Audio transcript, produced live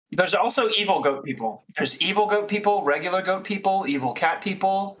There's also evil goat people. There's evil goat people, regular goat people, evil cat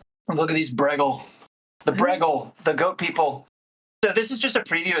people. Look at these Breggle. The Breggle, the goat people. So this is just a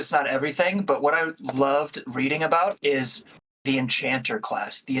preview. It's not everything, but what I loved reading about is the Enchanter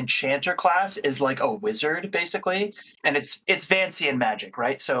class. The Enchanter class is like a wizard, basically, and it's fancy and magic,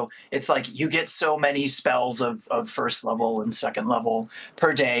 right? So it's like you get so many spells of first level and second level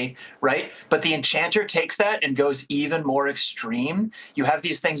per day, right? But the Enchanter takes that and goes even more extreme. You have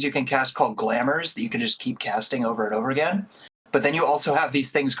these things you can cast called glamours that you can just keep casting over and over again. But then you also have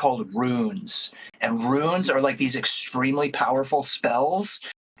these things called runes. And runes are like these extremely powerful spells.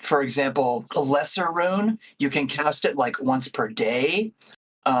 For example, a lesser rune, you can cast it like once per day.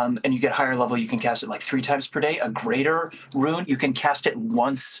 And you get higher level, you can cast it like 3 times per day. A greater rune, you can cast it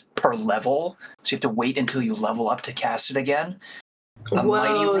once per level. So you have to wait until you level up to cast it again. A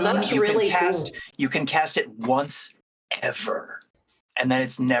mighty rune, that's you really can cast cool. you can cast it once ever. And then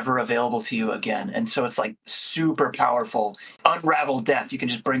it's never available to you again. And so it's like super powerful. Unravel Death, you can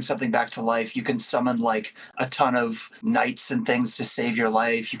just bring something back to life. You can summon like a ton of knights and things to save your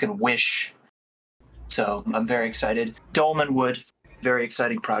life. You can wish. So I'm very excited. Dolmen Wood, very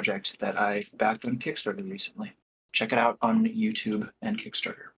exciting project that I backed on Kickstarter recently. Check it out on YouTube and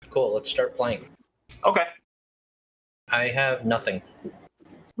Kickstarter. Cool, let's start playing. Okay. I have nothing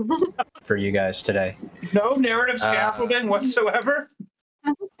for you guys today. No narrative scaffolding whatsoever?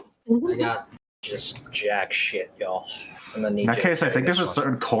 I got just jack shit, y'all. I'm gonna need In that case, I think there's a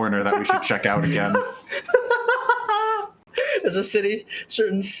certain corner that we should check out again. There's a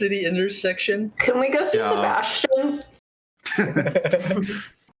certain city intersection. Can we go see Yeah. Sebastian?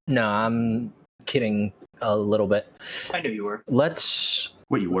 No, I'm kidding a little bit. I knew you were. Let's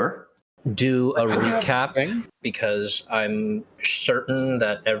Wait, you were? do a recap because I'm certain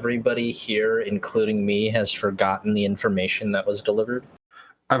that everybody here, including me, has forgotten the information that was delivered.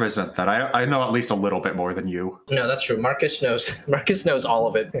 I resent that. I know at least a little bit more than you. No, that's true. Marcus knows all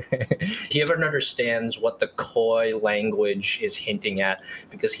of it. He even understands what the Khoi language is hinting at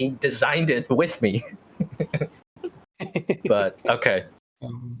because he designed it with me. But okay.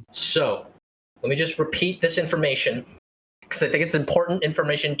 So, let me just repeat this information because I think it's important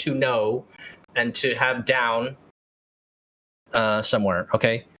information to know and to have down somewhere,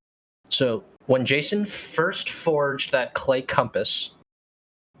 okay? So, when Jason first forged that clay compass,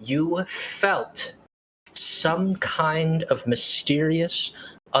 you felt some kind of mysterious,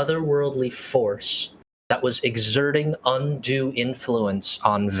 otherworldly force that was exerting undue influence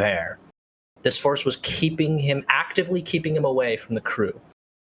on Ver. This force was actively keeping him away from the crew.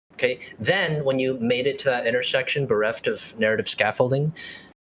 Okay. Then, when you made it to that intersection, bereft of narrative scaffolding,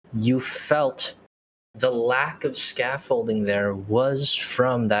 you felt the lack of scaffolding there was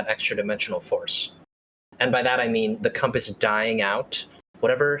from that extra dimensional force. And by that I mean the compass dying out.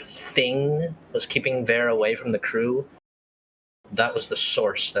 Whatever thing was keeping Ver away from the crew, that was the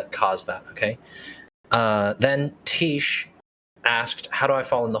source that caused that, okay? Then Tish asked, how do I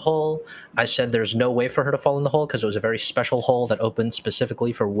fall in the hole? I said there's no way for her to fall in the hole because it was a very special hole that opened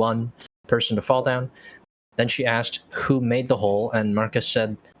specifically for one person to fall down. Then she asked who made the hole, and Marcus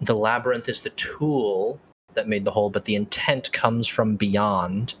said the labyrinth is the tool that made the hole, but the intent comes from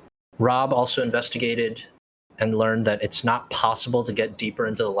beyond. Rob also investigated and learned that it's not possible to get deeper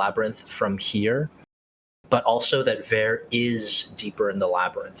into the labyrinth from here, but also that Ver is deeper in the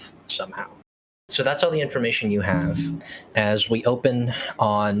labyrinth somehow. So that's all the information you have. As we open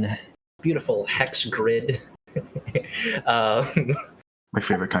on beautiful hex grid, My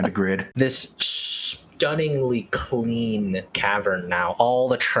favorite kind of grid. this stunningly clean cavern now. All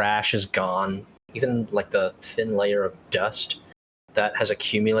the trash is gone. Even like the thin layer of dust that has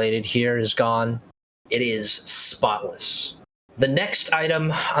accumulated here is gone. It is spotless. The next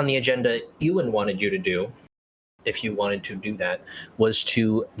item on the agenda Ewan wanted you to do, if you wanted to do that, was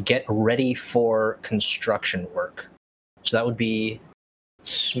to get ready for construction work. So that would be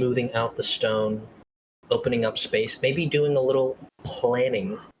smoothing out the stone, opening up space, maybe doing a little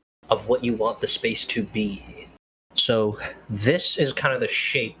planning of what you want the space to be. So this is kind of the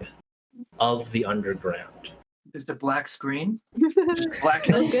shape of the underground. Is the black screen? Just Oh,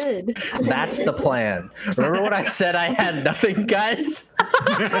 blackness? good. That's the plan. Remember when I said I had nothing, guys?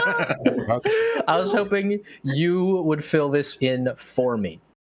 I was hoping you would fill this in for me.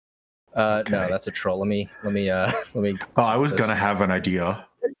 No, that's a troll. Let me. Oh, I was gonna have an idea.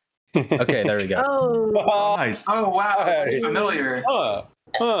 Okay, there we go. Oh, Nice. Oh, wow. That's Hey. familiar.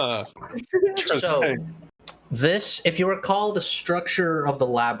 So, So, this, if you recall the structure of the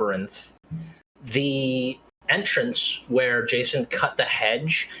labyrinth, the entrance where Jason cut the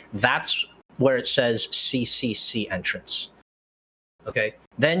hedge, that's where it says CCC entrance. Okay.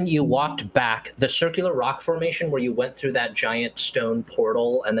 Then you walked back. The circular rock formation where you went through that giant stone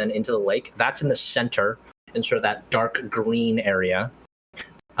portal and then into the lake, that's in the center, in sort of that dark green area.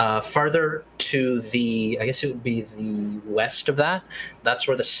 Farther to the, I guess it would be the west of that, that's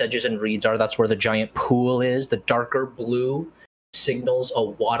where the sedges and reeds are. That's where the giant pool is. The darker blue signals a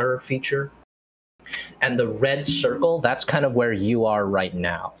water feature. And the red circle, that's kind of where you are right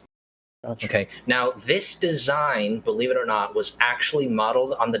now. Gotcha. Okay. Now, this design, believe it or not, was actually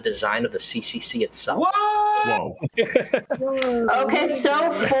modeled on the design of the CCC itself. What? Whoa. Okay,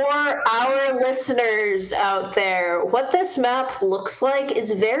 so for our listeners out there, what this map looks like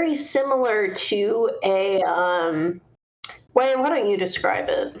is very similar to a Wayne, why don't you describe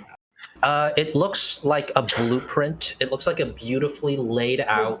it? It looks like a blueprint. It looks like a beautifully laid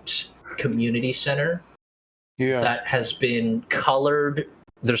out community center that has been colored.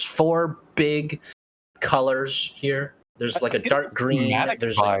 There's 4 big colors here. There's like a dark green.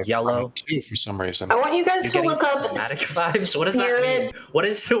 There's a yellow. Too, for some reason. I want you guys to look up thematic vibes. What does that mean?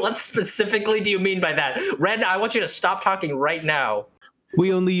 What specifically do you mean by that? Ren, I want you to stop talking right now.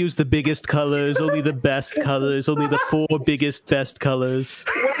 We only use the biggest colors, only the best colors, only the 4 biggest best colors.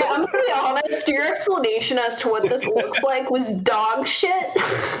 Well, I'm gonna be honest, your explanation as to what this looks like was dog shit.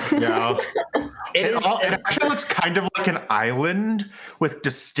 Yeah. It actually looks kind of like an island with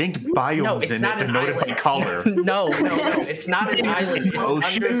distinct biomes in it denoted by color. No, it's not an island. It's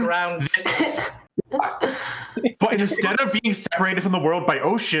Ocean? underground. But instead of being separated from the world by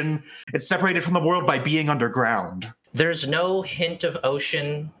ocean, it's separated from the world by being underground. There's no hint of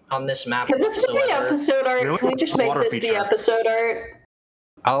ocean on this map. Can this be the episode art? Really? Can we just make Water this feature. the episode art?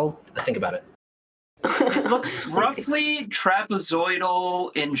 I'll think about it. It looks roughly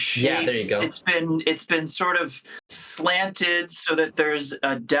trapezoidal in shape. Yeah, there you go. It's been sort of slanted so that there's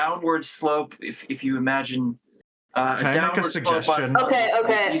a downward slope. If you imagine Can I make a downward slope suggestion? on Okay.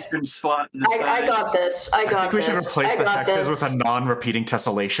 the eastern slot. I got this. I I think we should replace the hexes with a non-repeating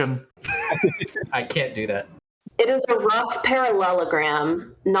tessellation. I can't do that. It is a rough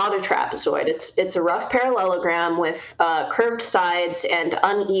parallelogram, not a trapezoid. It's a rough parallelogram with curved sides and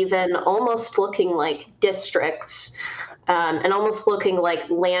uneven, almost looking like districts, and almost looking like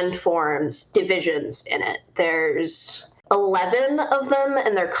landforms, divisions in it. There's 11 of them,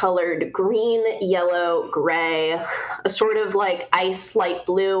 and they're colored green, yellow, gray, a sort of like ice light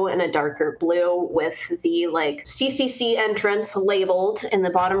blue and a darker blue, with the like CCC entrance labeled in the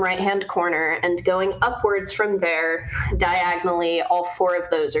bottom right-hand corner, and going upwards from there, diagonally, all 4 of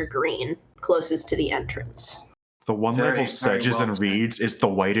those are green, closest to the entrance. The one labeled sedges and reeds is the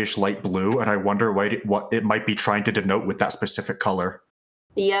whitish light blue, and I wonder what it might be trying to denote with that specific color.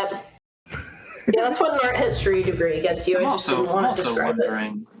 Yep. Yeah, that's what an art history degree gets you. I'm I just didn't want to describe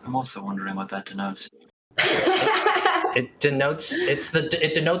I'm also wondering what that denotes. It denotes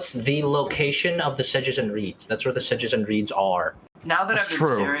the location of the sedges and reeds. That's where the sedges and reeds are. Now that That's I've been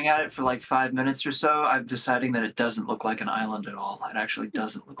true. staring at it for like 5 minutes or so, I'm deciding that it doesn't look like an island at all. It actually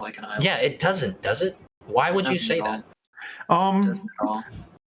doesn't look like an island. Yeah, it doesn't, does it? Why would you say that? It doesn't at all.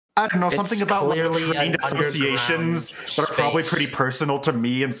 I don't know, It's something about like, clearly an trained associations underground that are probably space. pretty personal to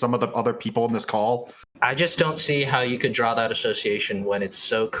me and some of the other people in this call. I just don't see how you could draw that association when it's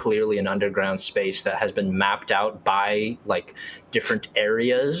so clearly an underground space that has been mapped out by like different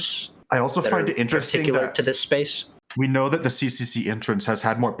areas. I also that find are it interesting particular that to this space. we know that the CCC entrance has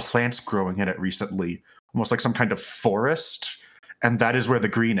had more plants growing in it recently, almost like some kind of forest, and that is where the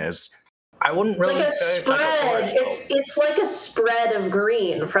green is. I wouldn't really Like a say it's like a spread. forest, It's like a spread of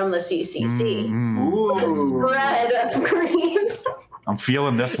green from the CCC. Mm, A spread of green. I'm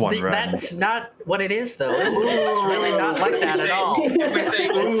feeling this one, Ren. That's not what it is, though, is it? It's really not like that at all. If we say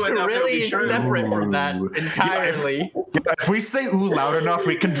ooh It's enough, really it'll be true. separate from that entirely. Yeah, if we say ooh loud enough,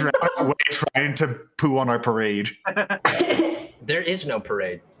 we can drown away trying to poo on our parade. There is no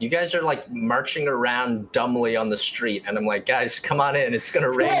parade. You guys are like marching around dumbly on the street, and I'm like, guys, come on in. It's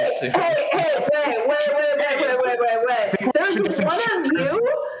gonna rain Hey, soon. wait. There's one of you.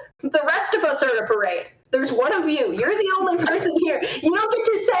 The rest of us are at a parade. There's one of you. You're the only person here. You don't get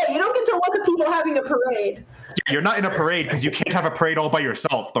to say. You don't get to look at people having a parade. You're not in a parade because you can't have a parade all by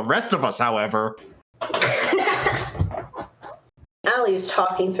yourself. The rest of us, however. Allie's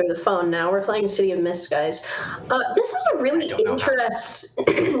talking through the phone now. We're playing City of Mist, guys. This is a really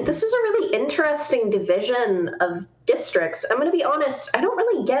This is a really interesting division of districts. I'm going to be honest. I don't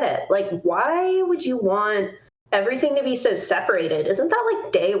really get it. Like, why would you want everything to be so separated? Isn't that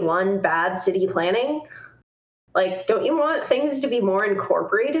like day one bad city planning? Like, don't you want things to be more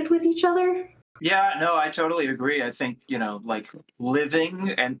incorporated with each other? Yeah, no, I totally agree. I think, like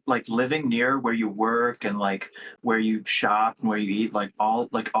living near where you work and like where you shop and where you eat, like all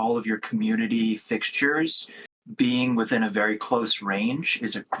of your community fixtures being within a very close range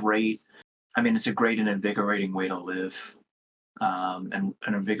is it's a great and invigorating way to live. And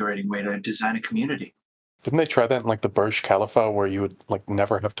an invigorating way to design a community. Didn't they try that in like the Burj Khalifa where you would like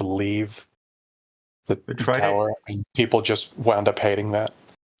never have to leave the tower and people just wound up hating that?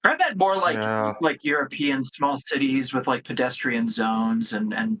 I bet more like European small cities with like pedestrian zones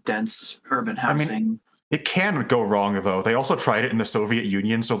and dense urban housing. I mean, it can go wrong though. They also tried it in the Soviet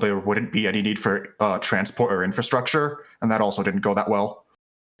Union, so there wouldn't be any need for transport or infrastructure, and that also didn't go that well.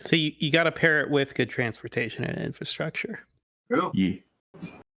 So you got to pair it with good transportation and infrastructure. True. Yeah.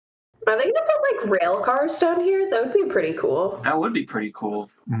 Are they gonna put like rail cars down here? That would be pretty cool. That would be pretty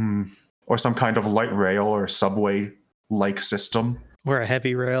cool. Or some kind of light rail or subway-like system. Or a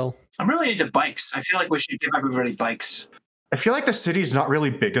heavy rail. I'm really into bikes. I feel like we should give everybody bikes. I feel like the city's not really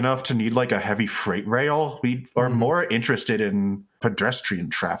big enough to need like a heavy freight rail. We are more interested in pedestrian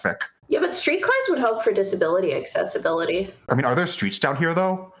traffic. Yeah, but streetcars would help for disability accessibility. I mean, are there streets down here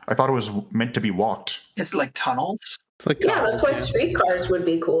though? I thought it was meant to be walked. It's like tunnels. It's like that's why streetcars would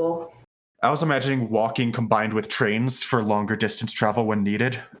be cool. I was imagining walking combined with trains for longer distance travel when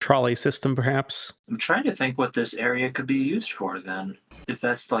needed. Trolley system, perhaps. I'm trying to think what this area could be used for then. If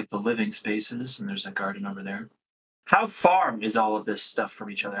that's like the living spaces and there's a garden over there. How far is all of this stuff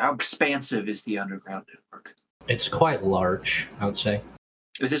from each other? How expansive is the underground network? It's quite large, I would say.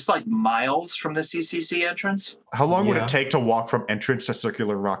 Is this like miles from the CCC entrance? How long would it take to walk from entrance to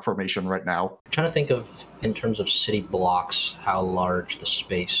circular rock formation right now? I'm trying to think of, in terms of city blocks, how large the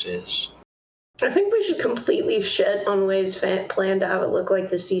space is. I think we should completely shit on Way's plan to have it look like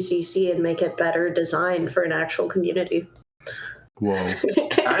the CCC and make it better designed for an actual community. Whoa.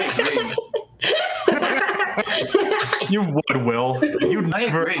 I agree. You would, Will. You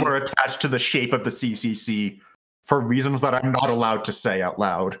never were attached to the shape of the CCC for reasons that I'm not allowed to say out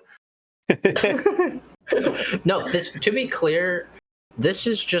loud. No, to be clear, this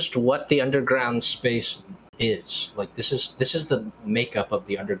is just what the underground space is. Like this is the makeup of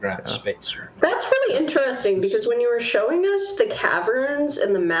the underground space. That's really interesting because when you were showing us the caverns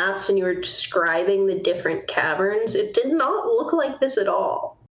and the maps and you were describing the different caverns, it did not look like this at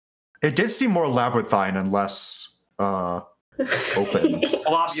all. It did seem more labyrinthine and less open.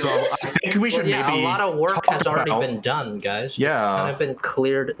 So I think we should maybe a lot of work has already been done, guys. Yeah. It's kind of been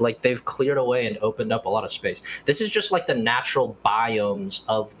cleared, like they've cleared away and opened up a lot of space. This is just like the natural biomes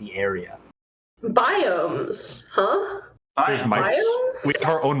of the area. Biomes, huh? Biomes? We have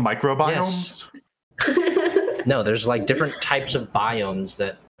our own microbiomes? Yes. No, there's like different types of biomes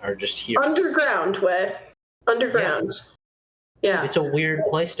that are just here. Underground. Yeah. It's a weird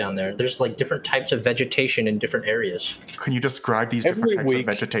place down there. There's like different types of vegetation in different areas. Can you describe these different types of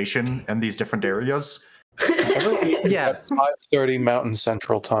vegetation and these different areas? Yeah. 5:30 Mountain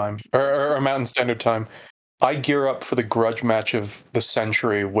Central Time, or Mountain Standard Time. I gear up for the grudge match of the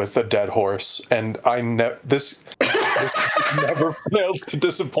century with a dead horse, and this never fails to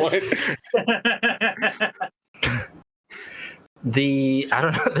disappoint. The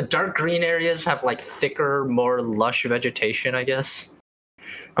dark green areas have like thicker, more lush vegetation, I guess.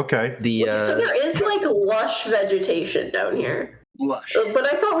 Okay. So there is like lush vegetation down here. Lush.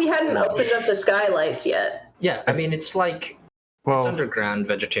 But I thought we hadn't opened up the skylights yet. Yeah, I mean it's like it's underground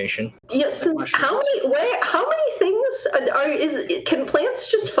vegetation. Yeah, since how many things can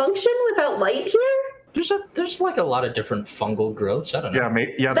plants just function without light here? There's like a lot of different fungal growths. I don't know.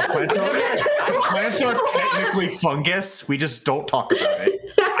 Yeah, the plants are technically fungus. We just don't talk about it.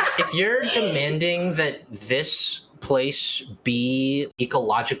 If you're demanding that this place be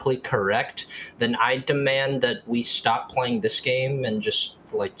ecologically correct, then I demand that we stop playing this game and just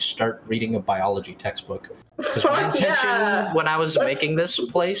like start reading a biology textbook. Because my intention when I was making this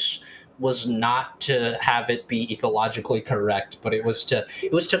place was not to have it be ecologically correct, but it was to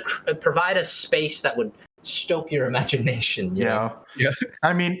provide a space that would stoke your imagination. You know?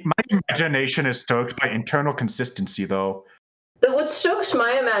 I mean, my imagination is stoked by internal consistency, though. What stokes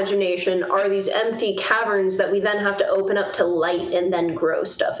my imagination are these empty caverns that we then have to open up to light and then grow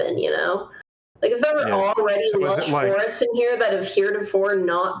stuff in, you know? Like, if there were already lush forests in here that have heretofore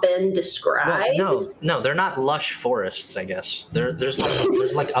not been described... Well, no, they're not lush forests, I guess. There's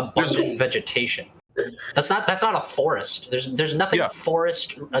like abundant vegetation. That's not a forest. There's nothing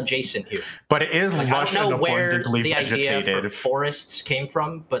forest adjacent here. But it is lush and abundantly the vegetated. Idea for forests came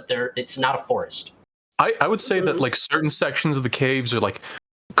from, but it's not a forest. I would say that like certain sections of the caves are like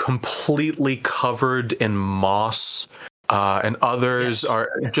completely covered in moss. and others are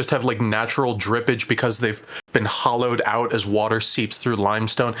just have like natural drippage because they've been hollowed out as water seeps through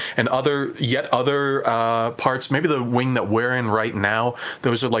limestone. And other parts, maybe the wing that we're in right now,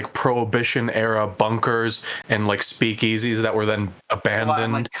 those are like Prohibition era bunkers and like speakeasies that were then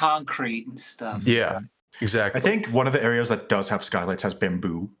abandoned. Like concrete and stuff. Yeah, exactly. I think one of the areas that does have skylights has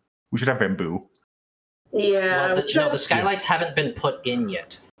bamboo. We should have bamboo. Yeah. Well, the skylights haven't been put in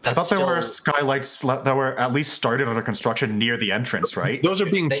yet. I thought there were skylights that were at least started under construction near the entrance, right? Those are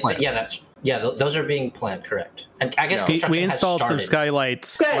being planned. Those are being planned, correct. And I guess we installed some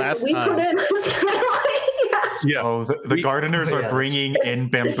skylights last we time. put in a skylight. Yeah. Oh, the gardeners are bringing in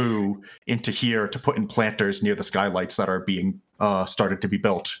bamboo into here to put in planters near the skylights that are being started to be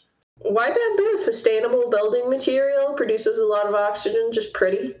built. Why bamboo? Sustainable building material, produces a lot of oxygen, just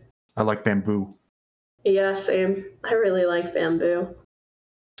pretty. I like bamboo. Yeah, same. I really like bamboo.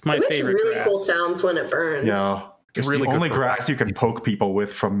 It's my it makes favorite really grass. cool sounds when it burns. Yeah. It's really the good only for grass you can poke people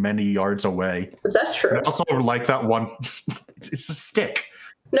with from many yards away. Is that true? I also like that one. It's a stick.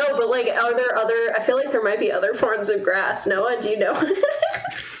 No, but like, are there other? I feel like there might be other forms of grass. Noah, do you know?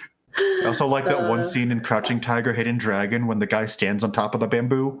 I also like that one scene in Crouching Tiger, Hidden Dragon when the guy stands on top of the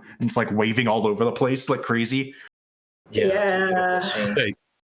bamboo and it's like waving all over the place like crazy. Yeah.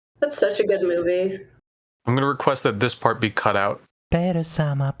 That's such a good movie. I'm going to request that this part be cut out. Better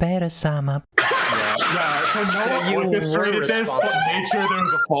summer. Yeah, so Noah you orchestrated were this, but made sure there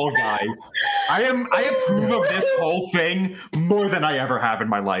was a fall guy. I approve of this whole thing more than I ever have in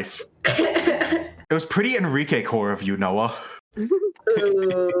my life. It was pretty Enrique core of you, Noah.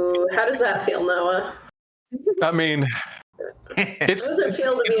 Ooh, how does that feel, Noah? I mean, it's How does it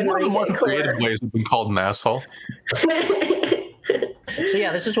feel to be one of the more Enrique creative core? ways of being called an asshole. So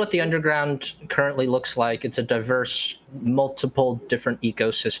yeah, this is what the underground currently looks like. It's a diverse, multiple different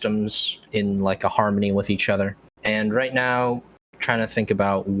ecosystems in like a harmony with each other. And right now, trying to think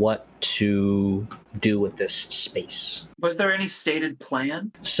about what to do with this space. Was there any stated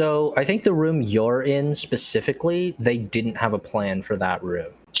plan? So I think the room you're in specifically, they didn't have a plan for that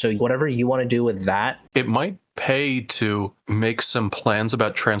room. So whatever you want to do with that. It might pay to make some plans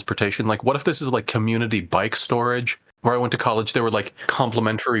about transportation. Like, what if this is like community bike storage? Where I went to college, there were like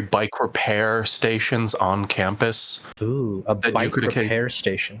complimentary bike repair stations on campus. Ooh, a bike repair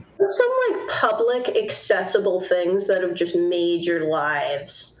station. There's some like public accessible things that have just made your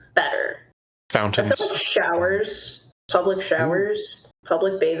lives better. I Fountains. feel like showers, public showers,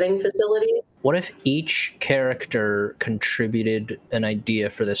 public bathing facilities. What if each character contributed an idea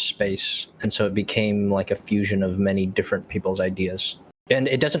for this space, and so it became like a fusion of many different people's ideas? And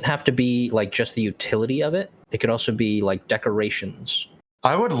it doesn't have to be like just the utility of it. It could also be like decorations.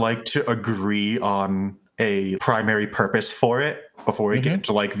 I would like to agree on a primary purpose for it before we get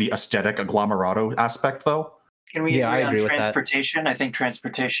into like the aesthetic agglomerato aspect, though. Can we I agree on agree with that. transportation? I think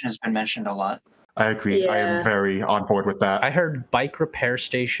transportation has been mentioned a lot. I agree. I Yeah. am very on board with that. I heard bike repair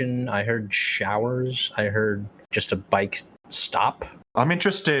station. I heard showers. I heard just a bike stop. I'm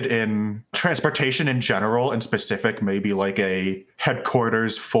interested in transportation in general, and specific, maybe like a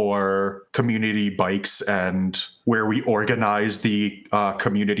headquarters for community bikes and where we organize the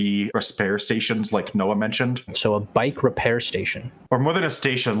community repair stations, like Noah mentioned. So a bike repair station. Or more than a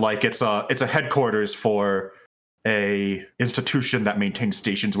station, like it's a headquarters for a institution that maintains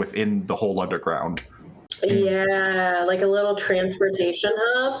stations within the whole underground. Yeah, like a little transportation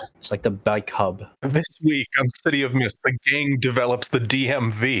hub. It's like the bike hub. This week on City of Mist, the gang develops the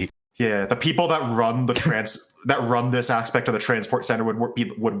DMV. Yeah, the people that run the that run this aspect of the transport center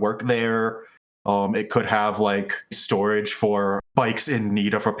would work there. It could have like storage for bikes in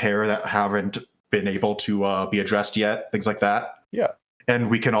need of repair that haven't been able to be addressed yet, things like that. Yeah,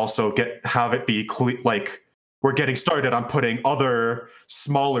 and we can also have it be like we're getting started on putting other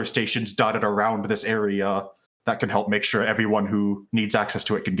smaller stations dotted around this area that can help make sure everyone who needs access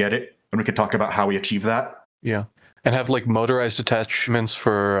to it can get it. And we can talk about how we achieve that. Yeah. And have like motorized attachments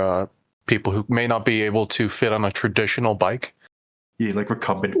for people who may not be able to fit on a traditional bike. Yeah, like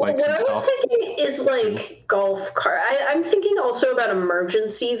recumbent bikes What and I was stuff. thinking is like golf cart. I'm thinking also about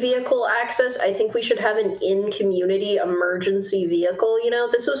emergency vehicle access. I think we should have an in-community emergency vehicle. You know,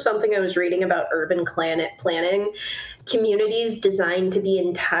 this was something I was reading about urban planning. Communities designed to be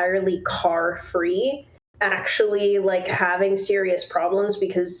entirely car-free actually like having serious problems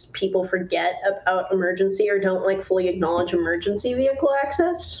because people forget about emergency or don't like fully acknowledge emergency vehicle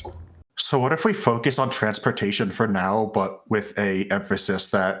access. So what if we focus on transportation for now, but with a emphasis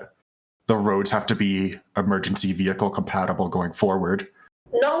that the roads have to be emergency vehicle compatible going forward,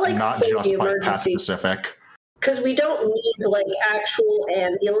 Not like not fully just bike path emergency, specific. because we don't need like actual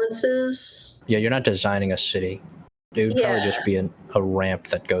ambulances. Yeah, you're not designing a city. It would probably Yeah. just be a ramp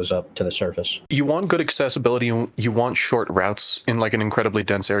that goes up to the surface. You want good accessibility, and you want short routes in like an incredibly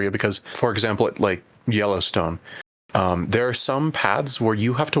dense area because, for example, at like Yellowstone, there are some paths where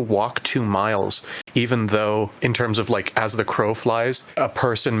you have to walk 2 miles, even though in terms of like as the crow flies, a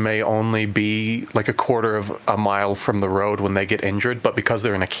person may only be like a quarter of a mile from the road when they get injured. But because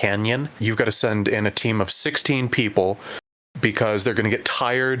they're in a canyon, you've got to send in a team of 16 people because they're going to get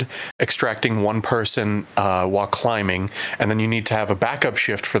tired extracting one person while climbing, and then you need to have a backup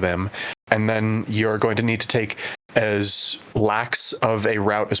shift for them, and then you're going to need to take as lax of a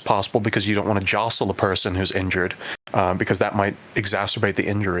route as possible because you don't want to jostle a person who's injured, because that might exacerbate the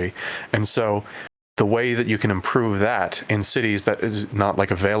injury. And so the way that you can improve that in cities that is not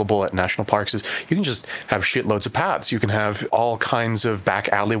like available at national parks is you can just have shitloads of paths. You can have all kinds of back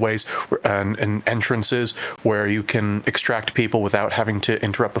alleyways and entrances where you can extract people without having to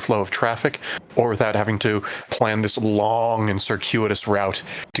interrupt the flow of traffic or without having to plan this long and circuitous route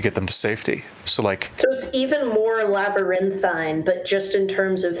to get them to safety. So it's even more labyrinthine, but just in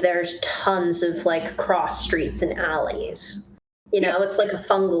terms of there's tons of like cross streets and alleys. It's like a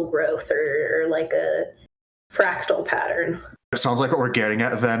fungal growth or like a fractal pattern. It sounds like what we're getting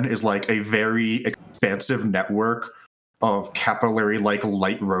at then is like a very expansive network of capillary-like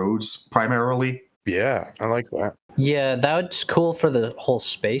light roads, primarily. yeah, I like that. Yeah, that's cool for the whole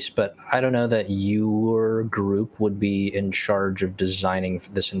space, but I don't know that your group would be in charge of designing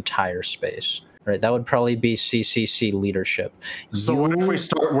for this entire space. Right, that would probably be CCC leadership. So what if we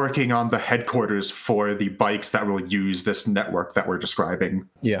start working on the headquarters for the bikes that will use this network that we're describing?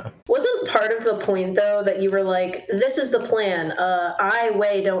 Yeah. Wasn't part of the point, though, that you were like, this is the plan. I,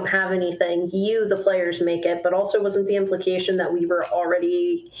 Wei, don't have anything. You, the players, make it. But also wasn't the implication that we were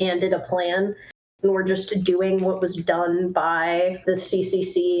already handed a plan and we're just doing what was done by the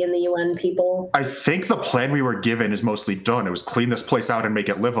CCC and the UN people? I think the plan we were given is mostly done. It was clean this place out and make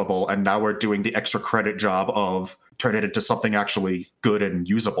it livable, and now we're doing the extra credit job of turn it into something actually good and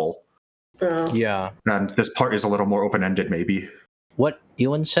usable. Oh. Yeah. And this part is a little more open-ended, maybe. What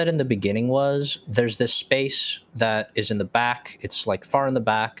Ewan said in the beginning was there's this space that is in the back. It's like far in the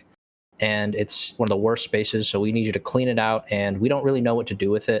back, and it's one of the worst spaces, so we need you to clean it out, and we don't really know what to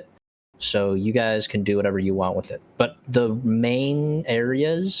do with it. So you guys can do whatever you want with it. But the main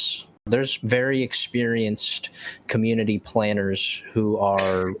areas, there's very experienced community planners who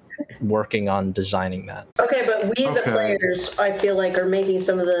are working on designing that. Okay, but we, the players, I feel like, are making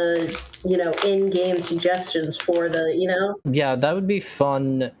some of the, in-game suggestions for the, Yeah, that would be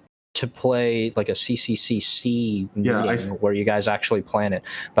fun to play like a CCCC meeting where you guys actually plan it.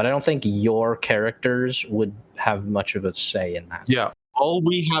 But I don't think your characters would have much of a say in that. Yeah. All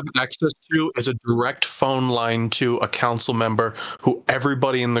we have access to is a direct phone line to a council member who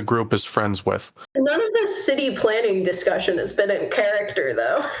everybody in the group is friends with. None of this city planning discussion has been in character,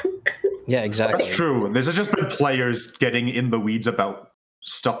 though. Yeah, exactly. That's true. This has just been players getting in the weeds about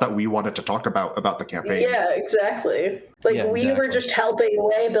stuff that we wanted to talk about the campaign. Yeah, exactly. We were just helping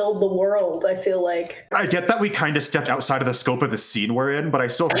Wei build the world, I feel like. I get that we kind of stepped outside of the scope of the scene we're in, but I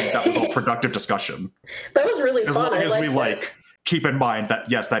still think that was all productive discussion. That was really as fun. As long as we keep in mind that,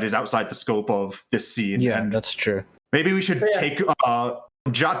 yes, that is outside the scope of this scene. Yeah, and that's true. Maybe we should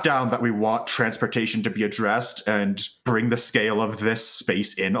jot down that we want transportation to be addressed and bring the scale of this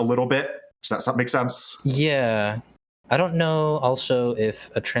space in a little bit. Does that make sense? Yeah. I don't know also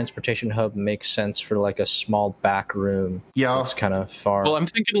if a transportation hub makes sense for like a small back room. Yeah. It's kind of far. Well, I'm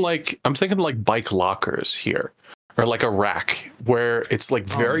thinking like bike lockers here. Or like a rack where it's like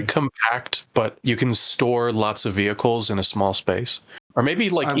very compact, but you can store lots of vehicles in a small space. Or maybe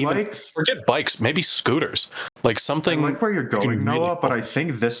forget bikes, maybe scooters. Like something. I like where you're going, Noah, but I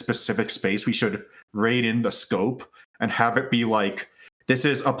think this specific space we should rein in the scope and have it be like, this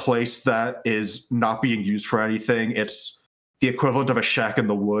is a place that is not being used for anything. It's the equivalent of a shack in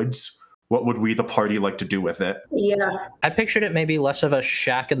the woods. What would we, the party, like to do with it? Yeah. I pictured it maybe less of a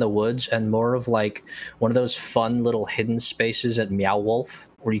shack in the woods and more of like one of those fun little hidden spaces at Meow Wolf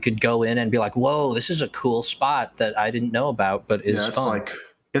where you could go in and be like, whoa, this is a cool spot that I didn't know about, but is fun.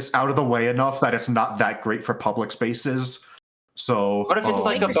 It's out of the way enough that it's not that great for public spaces. So what if it's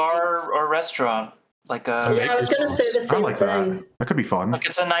like a bar or restaurant? I was going to say the same thing. That could be fun. Like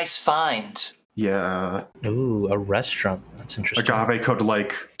it's a nice find. Yeah. Ooh, a restaurant. That's interesting. Agave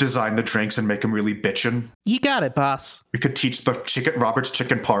could design the drinks and make them really bitchin'. You got it, boss. We could teach the Robert's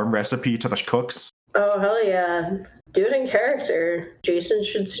chicken parm recipe to the cooks. Oh, hell yeah. Do it in character. Jason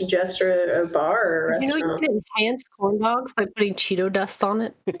should suggest a bar or a You know, you restaurant. can enhance corn dogs by putting Cheeto dust on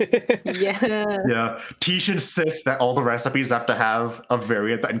it. Yeah. Yeah, Tish insists that all the recipes have to have a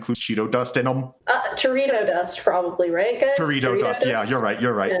variant that includes Cheeto dust in them. Torito dust, probably, right, guys? Torito dust. Yeah, you're right.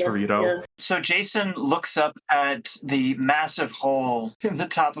 You're right. Yeah, Torito. yeah. So Jason looks up at the massive hole in the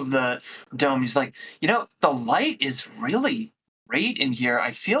top of the dome. He's like, the light is really great in here.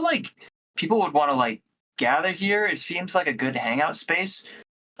 I feel like people would want to like gather here. It seems like a good hangout space.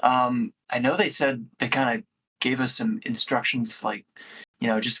 I know they said they kind of gave us some instructions, like,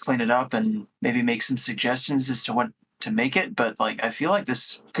 just clean it up and maybe make some suggestions as to what to make it. But like, I feel like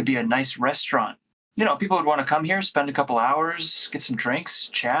this could be a nice restaurant. People would want to come here, spend a couple hours, get some drinks,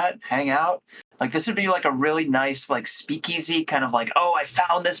 chat, hang out. Like, this would be like a really nice, like, speakeasy kind of like, oh, I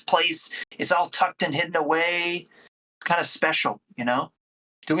found this place. It's all tucked and hidden away. It's kind of special,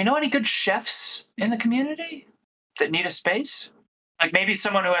 Do we know any good chefs in the community that need a space? Like maybe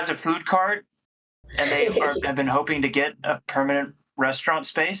someone who has a food cart and they have been hoping to get a permanent restaurant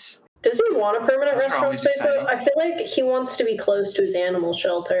space. Does he want a permanent Those are restaurant always space, though? exciting. I feel like he wants to be close to his animal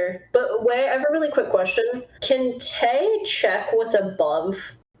shelter. But wait, I have a really quick question. Can Tay check what's above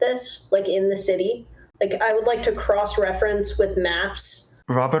this, like in the city? Like, I would like to cross-reference with maps.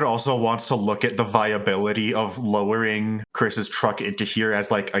 Robert also wants to look at the viability of lowering Chris's truck into here as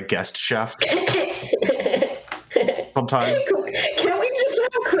like a guest chef. Sometimes. Can we just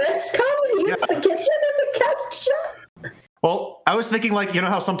have Chris come and use the kitchen as a guest chef? Well, I was thinking, like,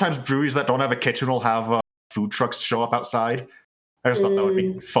 how sometimes breweries that don't have a kitchen will have food trucks show up outside. I just thought that would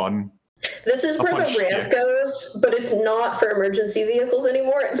be fun. This is where the fun ramp shtick. goes, but it's not for emergency vehicles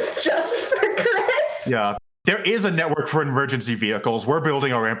anymore. It's just for Chris. Yeah. There is a network for emergency vehicles. We're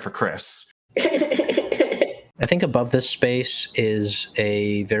building a ramp for Chris. I think above this space is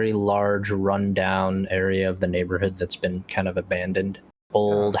a very large rundown area of the neighborhood that's been kind of abandoned.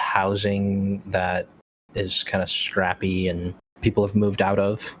 Old housing that is kind of scrappy and people have moved out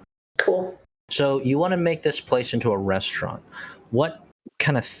of. Cool. So you want to make this place into a restaurant. What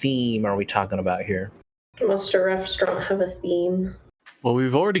kind of theme are we talking about here? Must a restaurant have a theme? Well,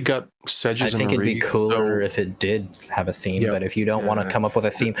 we've already got Sedges I think and it'd be Reeds, cooler so- if it did have a theme, Yeah. but if you don't want to come up with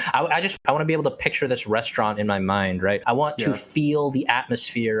a theme, I want to be able to picture this restaurant in my mind, right? I want to Yeah. feel the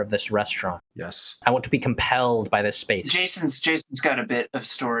atmosphere of this restaurant. Yes. I want to be compelled by this space. Jason's got a bit of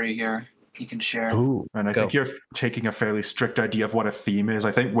story here he can share. Ooh. And I Go. think you're taking a fairly strict idea of what a theme is.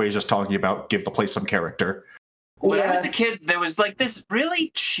 I think Way's just talking about give the place some character. When I Yeah. was a kid, there was like this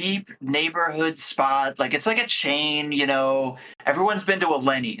really cheap neighborhood spot. Like it's like a chain, Everyone's been to a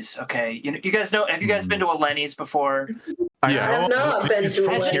Lenny's, okay? You guys know? Have you guys been to a Lenny's before? I have not been to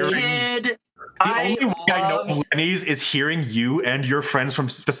a As a Lenny's. kid, The I only way I know loved. of Lenny's is hearing you and your friends from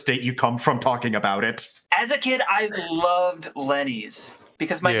the state you come from talking about it. As a kid, I loved Lenny's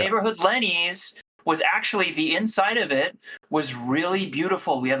because my Yeah. neighborhood Lenny's was actually the inside of it was really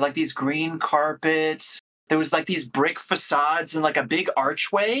beautiful. We had like these green carpets. There was like these brick facades and like a big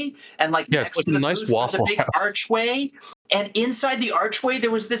archway, and like Yeah, next it's like to a the nice booth was Waffle a big House. archway, and inside the archway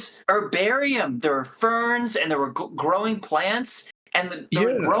there was this herbarium. There were ferns and there were growing plants, and there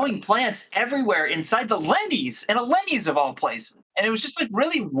were Yeah. growing plants everywhere inside the Lenny's, and a Lenny's of all places. And it was just like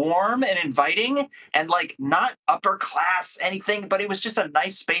really warm and inviting, and like not upper class anything, but it was just a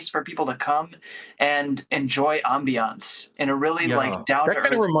nice space for people to come and enjoy ambiance in a really Yeah. like down to That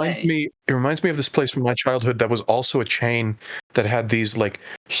kind earth of reminds way. me. It reminds me of this place from my childhood that was also a chain that had these like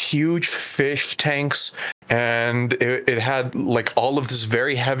huge fish tanks, and it had like all of this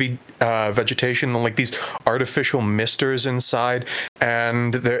very heavy vegetation and like these artificial misters inside,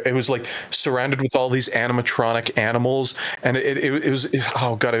 and it was like surrounded with all these animatronic animals, and it was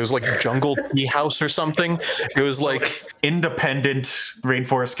oh god, it was like Jungle Tea House or something. It was like. Independent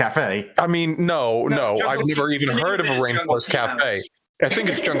Rainforest Cafe. I mean, no, Jungle I've Tea- never even I think heard of a it is Jungle Rainforest Tea Cafe. House. I think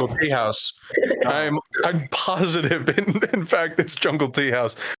it's Jungle Tea House. I'm positive. In fact, it's Jungle Tea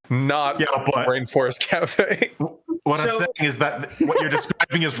House, not Yeah, but Rainforest Cafe. what I'm So- saying is that what you're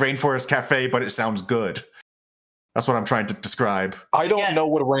describing is Rainforest Cafe, but it sounds good. That's what I'm trying to describe. I don't Yeah, know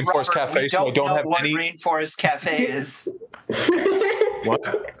what a Rainforest Robert, Cafe we is, so I don't know have what any. Rainforest Cafe is.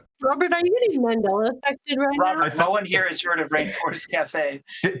 What? Robert, are you getting Mandela affected right Robert, I no thought- one here has heard of Rainforest Cafe.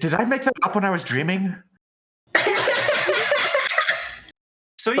 Did I make that up when I was dreaming?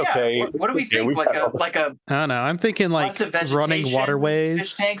 So yeah, Okay, what do we okay, think? we've Like had- a like a I don't know. I'm thinking like lots of vegetation, running fish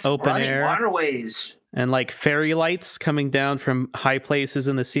waterways, tanks, open running air, waterways. and like fairy lights coming down from high places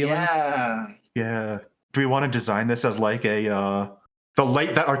in the ceiling. Yeah. Yeah. Do we want to design this as like a the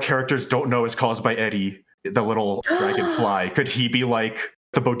light that our characters don't know is caused by Eddie, the little dragonfly? Could he be like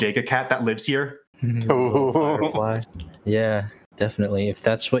the bodega cat that lives here? Ooh. Firefly. Yeah, definitely. If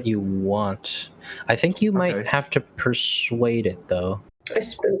that's what you want, I think you might Okay. have to persuade it, though. I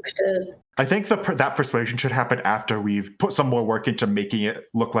spooked it. I think that persuasion should happen after we've put some more work into making it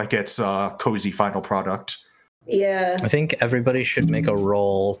look like it's a cozy final product. Yeah. I think everybody should make a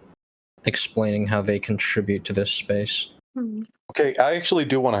roll explaining how they contribute to this space. Okay, I actually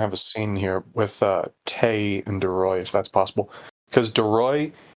do want to have a scene here with Tay and DeRoy, if that's possible. Because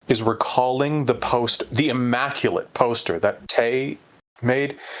DeRoy is recalling the immaculate poster that Tay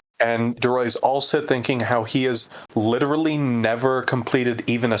made, and DeRoy's also thinking how he has literally never completed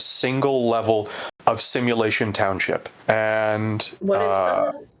even a single level of Simulation Township. And What is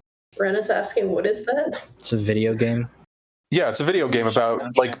that? Ren is asking, what is that? It's a video game. yeah, it's a video game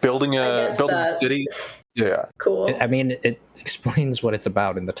about like building I a guess that. city. Yeah. Cool. I mean, it explains what it's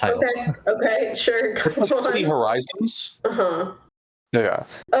about in the title. Okay, sure. It's Go like City on. Horizons. Uh-huh. Yeah.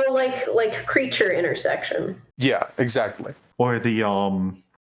 Oh, like creature intersection. Yeah, exactly. Or the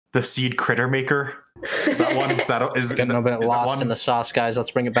seed critter maker. Is that one? Getting a bit lost in the sauce, guys.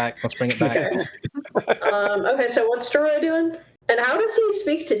 Let's bring it back. Okay, so what's Deroy doing? And how does he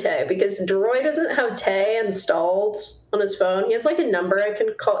speak to Tay? Because Deroy doesn't have Tay installed on his phone. He has like a number he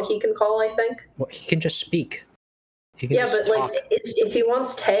can call, I think. Well, he can just speak. He can Yeah, just but talk. like if he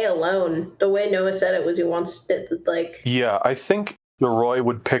wants Tay alone, the way Noah said it was he wants it like Yeah, I think Leroy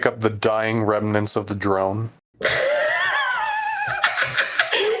would pick up the dying remnants of the drone.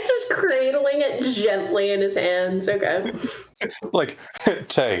 just cradling it gently in his hands. Okay. Like,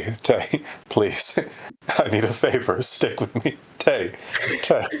 Tay, please. I need a favor. Stick with me. Tay.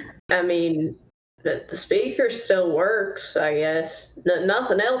 I mean, the speaker still works, I guess.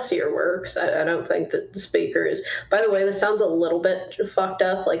 Nothing else here works. I don't think that the speaker is. By the way, this sounds a little bit fucked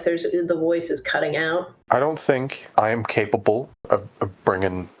up. Like the voice is cutting out. I don't think I am capable of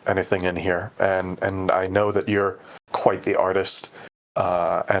bringing anything in here, and I know that you're quite the artist.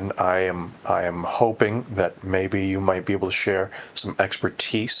 And I am hoping that maybe you might be able to share some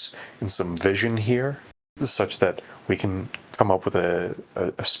expertise and some vision here, such that we can come up with a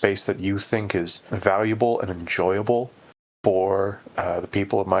space that you think is valuable and enjoyable for the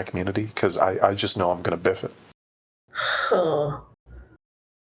people of my community, because I just know I'm going to biff it. Huh.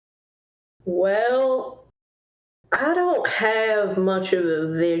 Well, I don't have much of a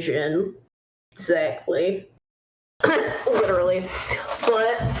vision, exactly. Literally.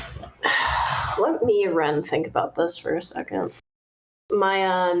 But let me, Ren, think about this for a second.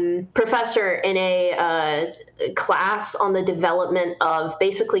 My professor in a class on the development of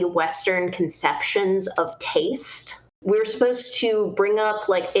basically Western conceptions of taste, we were supposed to bring up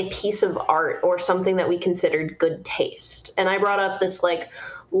like a piece of art or something that we considered good taste. And I brought up this like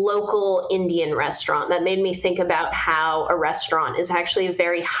local Indian restaurant that made me think about how a restaurant is actually a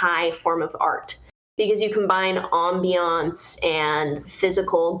very high form of art, because you combine ambiance and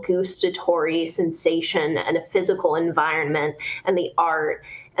physical gustatory sensation and a physical environment and the art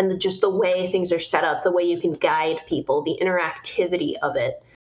and just the way things are set up, the way you can guide people, the interactivity of it,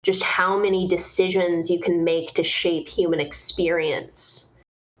 just how many decisions you can make to shape human experience.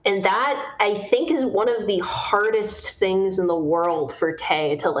 And that, I think, is one of the hardest things in the world for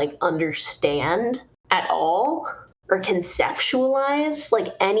Tay to like understand at all or conceptualize,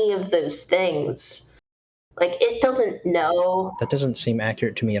 like any of those things. Like, it doesn't know. That doesn't seem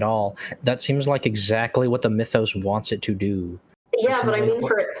accurate to me at all. That seems like exactly what the mythos wants it to do. Yeah, but I mean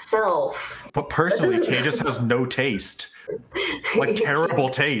for itself. But personally, Tay just has no taste. Like, terrible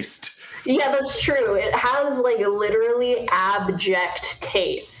taste. Yeah, that's true. It has, like, literally abject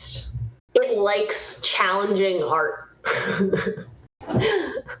taste. It likes challenging art.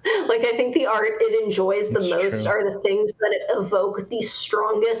 Like, I think the art it enjoys the most are the things that evoke the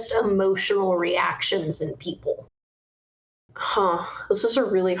strongest emotional reactions in people. Huh. This is a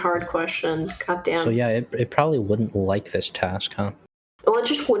really hard question. God damn. So yeah, it probably wouldn't like this task, huh? Well, it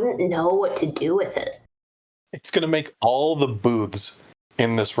just wouldn't know what to do with it. It's going to make all the booths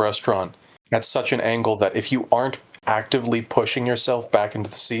in this restaurant at such an angle that if you aren't actively pushing yourself back into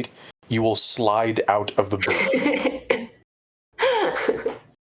the seat, you will slide out of the booth.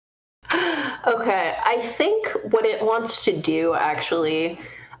 Okay, I think what it wants to do, actually,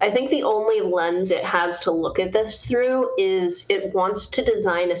 I think the only lens it has to look at this through is it wants to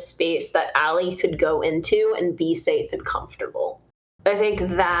design a space that Allie could go into and be safe and comfortable. I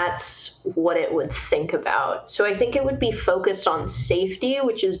think that's what it would think about. So I think it would be focused on safety,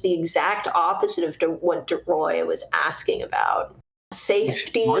 which is the exact opposite of what DeRoy was asking about.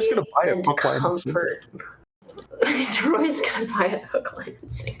 Safety and comfort. DeRoy's going to buy a hook, line,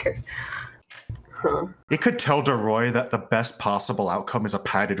 and sinker. Huh. It could tell DeRoy that the best possible outcome is a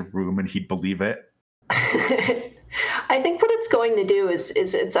padded room and he'd believe it. I think what it's going to do is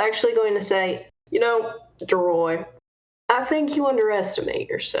it's actually going to say, Droy, I think you underestimate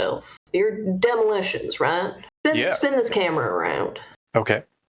yourself. Your demolitions, right? Spin this camera around. Okay.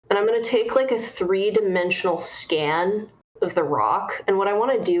 And I'm going to take like a 3-dimensional scan of the rock. And what I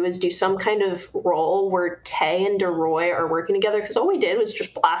want to do is do some kind of roll where Tay and DeRoy are working together. Because all we did was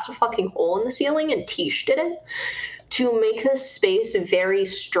just blast a fucking hole in the ceiling and Tish did it to make this space very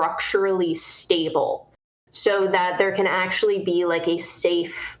structurally stable so that there can actually be like a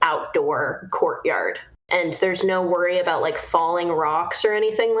safe outdoor courtyard. And there's no worry about like falling rocks or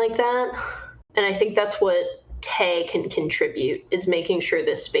anything like that. And I think that's what Tay can contribute, is making sure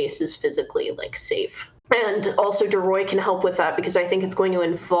this space is physically like safe. And also DeRoy can help with that because I think it's going to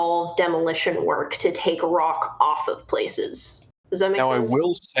involve demolition work to take rock off of places. Does that make sense? Now, I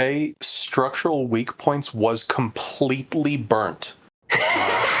will say structural weak points was completely burnt.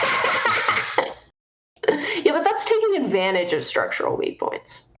 Yeah, but that's taking advantage of structural weak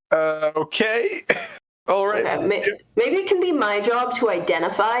points. Okay. All right. Okay. Maybe it can be my job to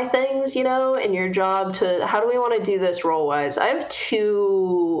identify things, and your job to, how do we want to do this role-wise? I have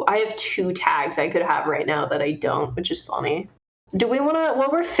two tags I could have right now that I don't, which is funny. Do we want to, while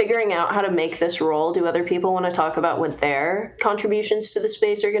we're figuring out how to make this role, do other people want to talk about what their contributions to the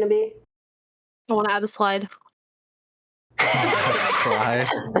space are going to be? I want to add a slide. Slide.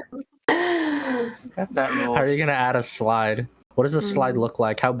 That rules. How are you going to add a slide? What does the slide look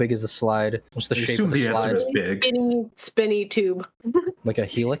like? How big is the slide? What's the I shape assume of the the answer slide? is big. Skinny, spinny tube. Like a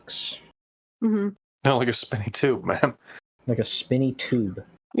helix? Hmm. No, like a spinny tube, man. Like a spinny tube.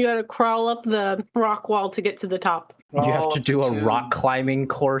 You gotta crawl up the rock wall to get to the top. You have Oh, to do a dude. rock climbing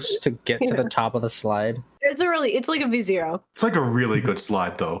course to get to the top of the slide. It's like a V0. It's like a really good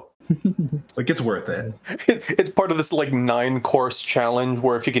slide, though. Like, it's worth it. It's part of this like 9-course challenge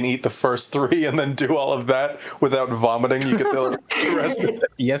where if you can eat the first 3 and then do all of that without vomiting, you get the rest of it.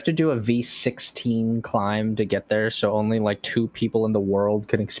 You have to do a V16 climb to get there, so only like 2 people in the world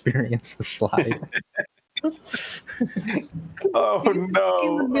can experience the slide. Oh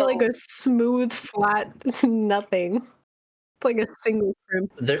It would be no. like a smooth, flat, nothing. It's like a single trim.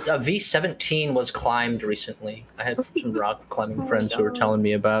 A V17 was climbed recently. I had some rock climbing friends who were telling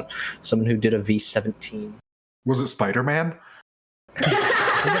me about someone who did a V17. Was it Spider-Man? I think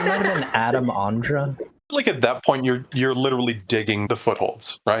it might have been Adam Andra. Like at that point you're literally digging the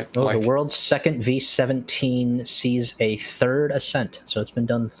footholds, right? Oh, Like, the world's second V17 sees a 3rd ascent, so it's been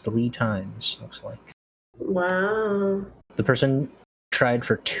done 3 times, looks like. Wow. The person tried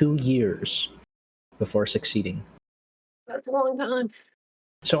for 2 years before succeeding. That's a long time.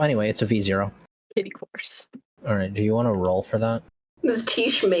 So anyway, it's a V0. Kitty course. All right, do you want to roll for that? Was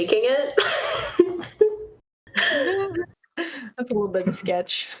Tish making it? That's a little bit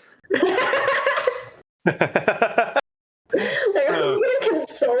sketch. Like, I'm gonna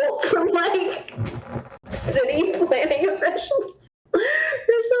consult some like city planning officials or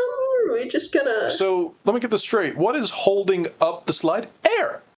something. Or are we just gonna? So let me get this straight. What is holding up the slide?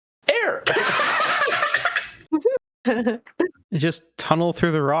 Air! Air! Just tunnel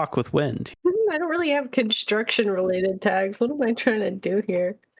through the rock with wind. I don't really have construction related tags. What am I trying to do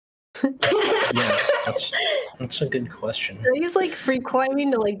here? Yeah, that's a good question. I use like free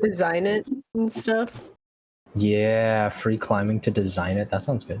climbing to like design it and stuff. Yeah, free climbing to design it. That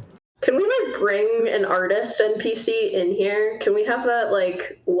sounds good. Can we like bring an artist NPC in here? Can we have that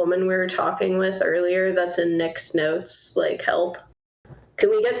like woman we were talking with earlier that's in Nick's notes like help? Can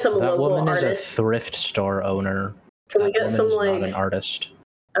we get some That local woman artists? is a thrift store owner. Can we That get woman some is like not an artist.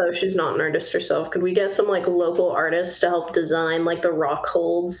 Oh, she's not an artist herself. Could we get some like local artists to help design like the rock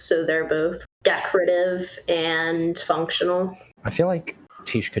holds so they're both decorative and functional? I feel like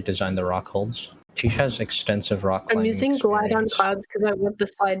Tish could design the rock holds. Tish has extensive rock climbing I'm using glide on experience. clouds because I want the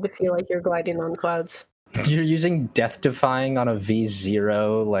slide to feel like you're gliding on clouds. You're using death defying on a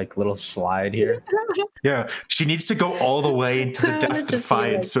V0 like little slide here. Yeah, she needs to go all the way into the I want it Death to feel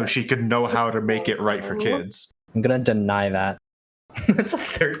Defiance like so that. she can know how to make it right for kids. I'm gonna deny that. It's a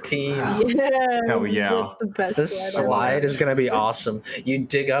 13. Yeah. Hell yeah. That's the best This slide ever. slide is gonna be awesome. You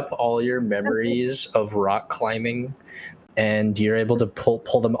dig up all your memories of rock climbing, and you're able to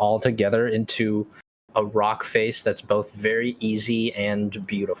pull them all together into a rock face that's both very easy and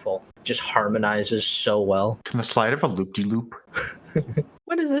beautiful. Just harmonizes so well. Can the slide have a loop-de-loop?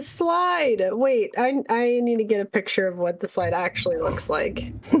 What is this slide? Wait, I need to get a picture of what the slide actually looks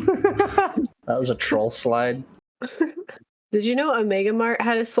like. That was a troll slide. Did you know Omega Mart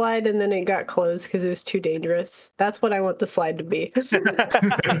had a slide and then it got closed because it was too dangerous? That's what I want the slide to be. Yeah,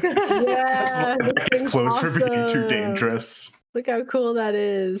 It's this closed for being too awesome. dangerous. Look how cool that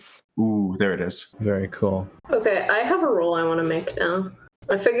is. Ooh, there it is. Very cool. Okay, I have a rule I want to make now.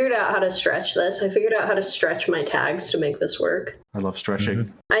 I figured out how to stretch this. I figured out how to stretch my tags to make this work. I love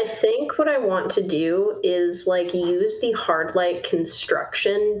stretching. I think what I want to do is like use the hard light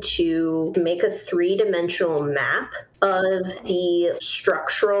construction to make a 3-dimensional map of the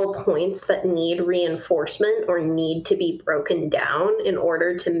structural points that need reinforcement or need to be broken down in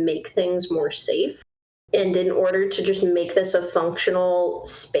order to make things more safe. And in order to just make this a functional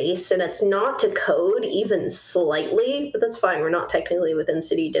space, and it's not to code even slightly, but that's fine. We're not technically within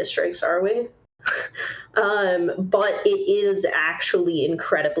city districts, are we? But it is actually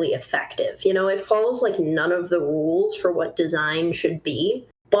incredibly effective. You know, it follows like none of the rules for what design should be,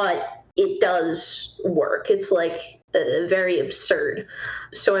 but it does work. It's like very absurd.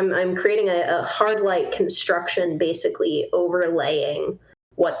 So I'm creating a hard light construction, basically overlaying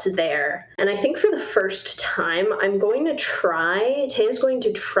what's there. And I think for the first time, Taya's going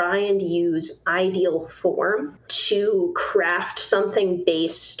to try and use ideal form to craft something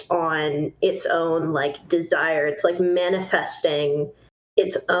based on its own like desire. It's like manifesting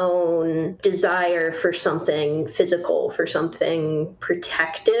its own desire for something physical, for something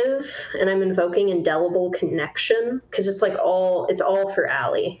protective. And I'm invoking indelible connection because it's all for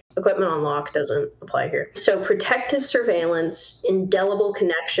Allie. Equipment on lock doesn't apply here. So protective surveillance, indelible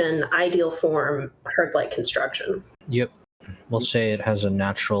connection, ideal form, hard light construction. Yep. We'll say it has a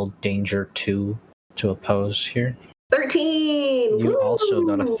natural danger 2 to oppose here. 13! You Woo! also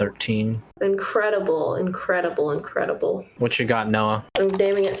got a 13. Incredible, incredible, incredible. What you got, Noah? I'm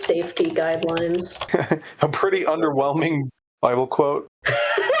naming it safety guidelines. A pretty underwhelming Bible quote.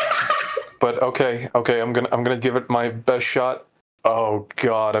 But okay, I'm gonna give it my best shot. Oh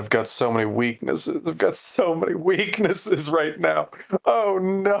God, I've got so many weaknesses. Right now. Oh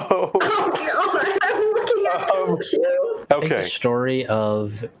no. Oh God, I'm looking at them too. I think Okay. the story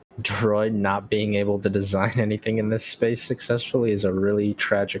of Droid not being able to design anything in this space successfully is a really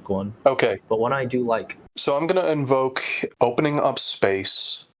tragic one. Okay. But one I do like. So I'm gonna invoke opening up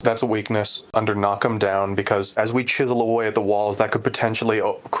space. That's a weakness under knock 'em down, because as we chisel away at the walls, that could potentially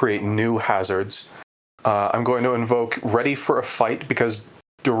create new hazards. I'm going to invoke ready for a fight, because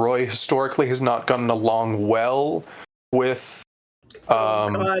Deroy historically has not gotten along well with.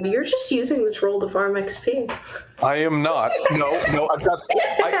 Oh God, you're just using this roll to farm XP. I am not. No, I've got.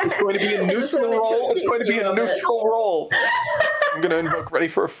 It's going to be a neutral roll. It's going to be a neutral roll. I'm going to invoke ready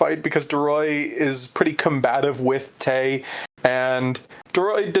for a fight because Deroy is pretty combative with Tay, and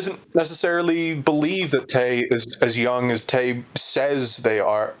Deroy doesn't necessarily believe that Tay is as young as Tay says they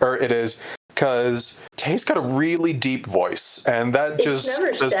are, or it is, because Tay's got a really deep voice, and that It's just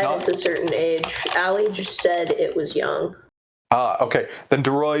never does said not. it's a certain age. Allie just said it was young. Okay. Then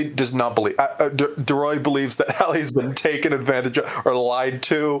Deroy does not believe. Deroy believes that Allie's been taken advantage of or lied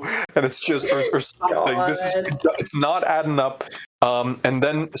to, and it's just or something. It's not adding up. And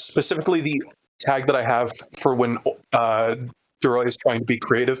then specifically the tag that I have for when Deroy is trying to be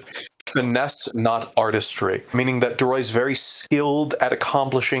creative: finesse, not artistry. Meaning that Deroy is very skilled at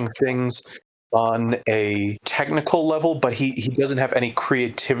accomplishing things on a technical level, but he doesn't have any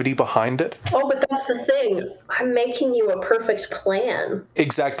creativity behind it. Oh, but that's the thing. I'm making you a perfect plan.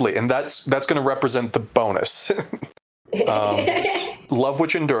 Exactly, and that's going to represent the bonus. Love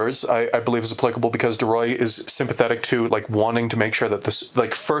which endures, I believe, is applicable because Deroy is sympathetic to like wanting to make sure that this,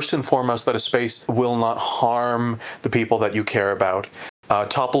 like, first and foremost, that a space will not harm the people that you care about.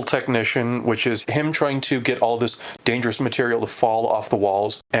 Topple technician, which is him trying to get all this dangerous material to fall off the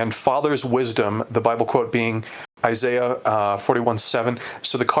walls. And father's wisdom, the Bible quote being Isaiah 41:7.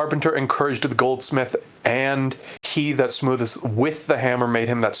 So the carpenter encouraged the goldsmith, and he that smootheth with the hammer made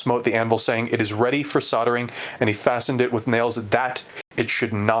him that smote the anvil, saying, it is ready for soldering, and he fastened it with nails that it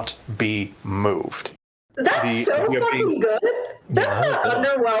should not be moved. That's so fucking good. That's not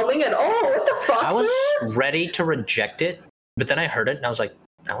underwhelming at all. What the fuck? I was man? ready to reject it, but then I heard it and I was like,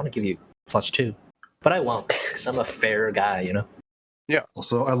 I want to give you +2. But I won't, because I'm a fair guy, you know? Yeah.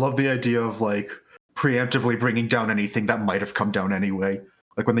 Also, I love the idea of like preemptively bringing down anything that might have come down anyway.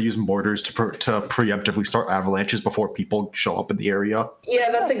 Like when they use mortars to preemptively start avalanches before people show up in the area. Yeah,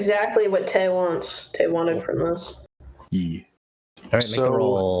 that's exactly what Tay wants. Tay wanted from this. Yeah. All right, make a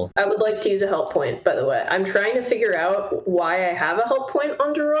roll. I would like to use a help point, by the way. I'm trying to figure out why I have a help point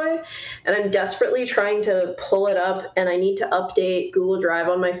on Deroy, and I'm desperately trying to pull it up, and I need to update Google Drive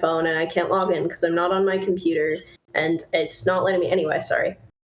on my phone, and I can't log in because I'm not on my computer, and it's not letting me. Anyway, sorry.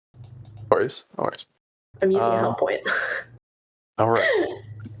 No worries. I'm using a help point. All right.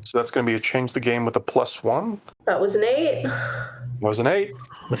 So that's going to be a change the game with a +1. That was an 8. That was an 8.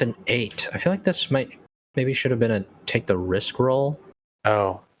 With an 8. I feel like this might Maybe should have been a take the risk roll,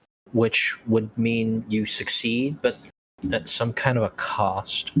 Oh. which would mean you succeed, but at some kind of a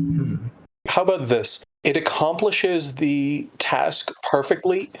cost. How about this? It accomplishes the task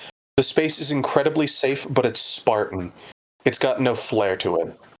perfectly. The space is incredibly safe, but it's Spartan. It's got no flair to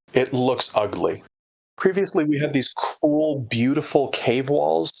it. It looks ugly. Previously, we had these cool, beautiful cave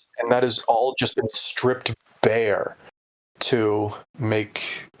walls, and that has all just been stripped bare to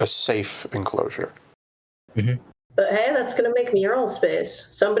make a safe enclosure. But hey, that's going to make mural space.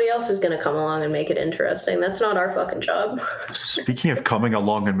 Somebody else is going to come along and make it interesting. That's not our fucking job. Speaking of coming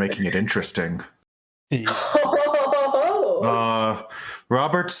along and making it interesting,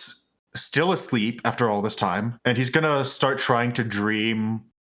 Robert's still asleep after all this time, and he's gonna start trying to dream.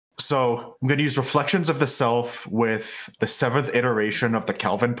 So I'm gonna use Reflections of the Self with the 7th iteration of the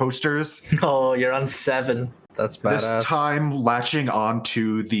Calvin posters. Oh, you're on 7. That's badass. This time latching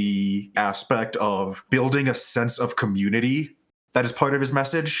onto the aspect of building a sense of community that is part of his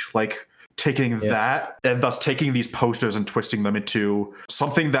message, like taking that and thus taking these posters and twisting them into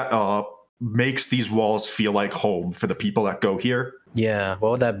something that makes these walls feel like home for the people that go here. Yeah,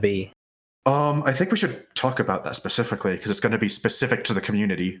 what would that be? I think we should talk about that specifically because it's going to be specific to the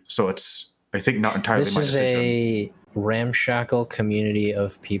community. So it's, I think, not entirely This my is decision. a ramshackle community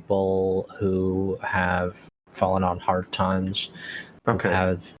of people who have fallen on hard times, who Okay.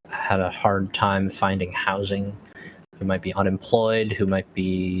 have had a hard time finding housing, who might be unemployed, who might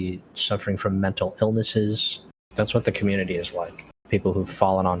be suffering from mental illnesses. That's what the community is like. People who've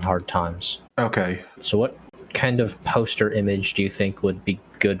fallen on hard times. Okay. So what kind of poster image do you think would be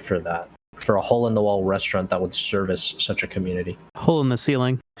good for that? For a hole-in-the-wall restaurant that would service such a community? Hole in the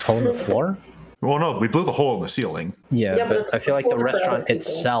ceiling. Hole in the floor? Well, no, we blew the hole in the ceiling. Yeah, but but it's I feel like the for other restaurant people.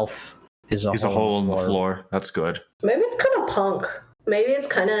 itself is It's a hole in the floor. That's good. Maybe it's kind of punk. Maybe it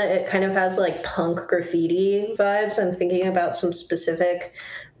kind of has like punk graffiti vibes. I'm thinking about some specific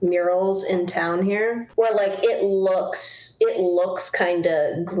murals in town here where like it looks kind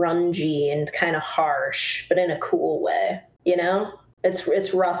of grungy and kind of harsh, but in a cool way. You know,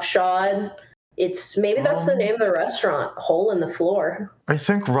 it's roughshod. It's maybe that's the name of the restaurant, Hole in the Floor. I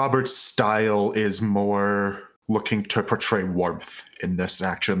think Robert's style is more looking to portray warmth in this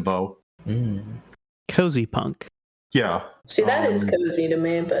action, though. Cozy punk. Yeah. See, that is cozy to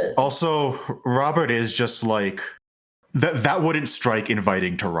me, but Also, Robert is just like that wouldn't strike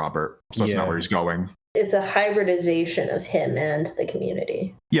inviting to Robert, so that's not where he's going. it's a hybridization of him and the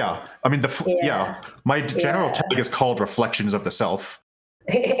community. Yeah, I mean my general tag is called Reflections of the Self.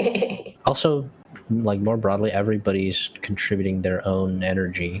 Also, like more broadly, everybody's contributing their own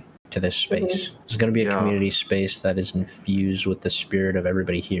energy to this space. It's going to be a community space that is infused with the spirit of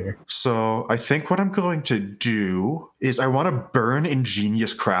everybody here. So I think what I'm going to do is I want to burn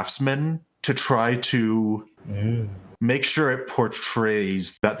Ingenious Craftsman to try to make sure it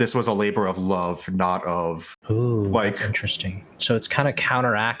portrays that this was a labor of love, not of... Ooh, that's interesting. So it's kind of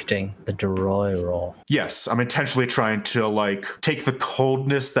counteracting the Deroy role. Yes, I'm intentionally trying to like take the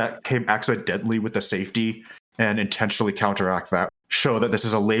coldness that came accidentally with the safety and intentionally counteract that. Show that this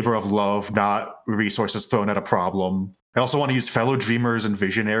is a labor of love, not resources thrown at a problem. I also want to use fellow dreamers and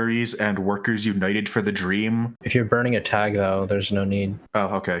visionaries and workers united for the dream. If you're burning a tag, though, there's no need.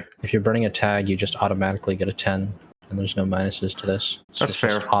 Oh, okay. If you're burning a tag, you just automatically get a 10, and there's no minuses to this. So That's it's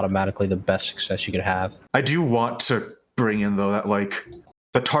fair. Just automatically the best success you could have. I do want to bring in, though, that like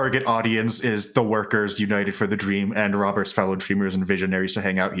the target audience is the workers united for the dream and Robert's fellow dreamers and visionaries to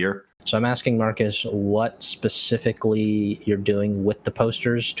hang out here. So I'm asking Marcus what specifically you're doing with the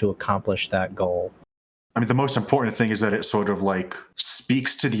posters to accomplish that goal. I mean, the most important thing is that it sort of like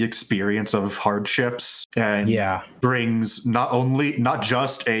speaks to the experience of hardships and brings not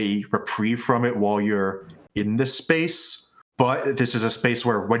just a reprieve from it while you're in this space, but this is a space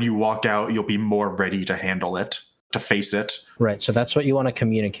where when you walk out, you'll be more ready to handle it, to face it. Right. So that's what you want to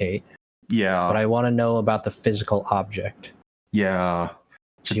communicate. Yeah. But I want to know about the physical object. Yeah.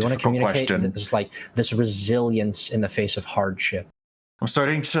 So you want to communicate this resilience in the face of hardship. I'm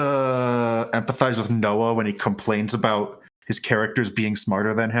starting to empathize with Noah when he complains about his characters being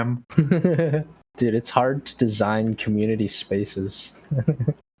smarter than him. Dude, it's hard to design community spaces.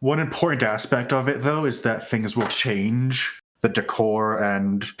 One important aspect of it, though, is that things will change. The decor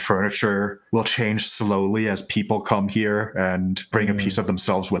and furniture will change slowly as people come here and bring a piece of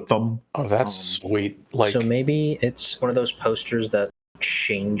themselves with them. Oh, that's sweet. So maybe it's one of those posters that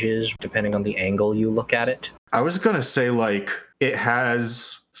changes depending on the angle you look at it. I was going to say, like, it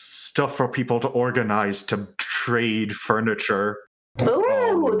has stuff for people to organize to trade furniture.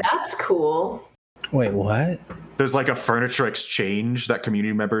 Ooh, that's cool. Wait, what? There's like a furniture exchange that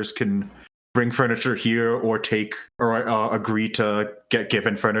community members can bring furniture here or take or agree to get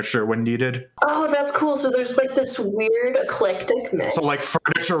given furniture when needed. Oh, that's cool. So there's like this weird eclectic mix. So like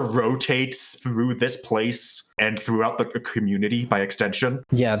furniture rotates through this place and throughout the community by extension.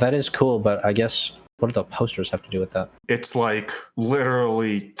 Yeah, that is cool, but I guess what do the posters have to do with that? It's like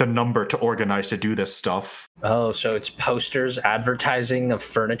literally the number to organize to do this stuff. Oh, so it's posters advertising a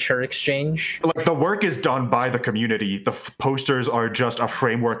furniture exchange? Like the work is done by the community. The posters are just a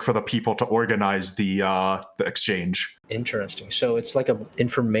framework for the people to organize the exchange. Interesting. So it's like an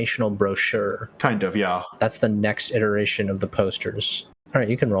informational brochure. Kind of, yeah. That's the next iteration of the posters. All right,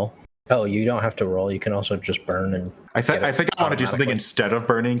 you can roll. Oh, you don't have to roll. You can also just burn and. I think I want to do something instead of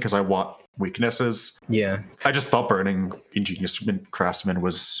burning because I want weaknesses. Yeah. I just thought burning ingenious craftsman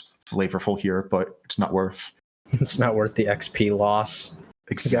was flavorful here, but it's not worth. It's not worth the XP loss.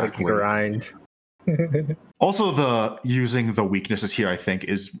 Exactly. You gotta grind. Also, the using the weaknesses here, I think,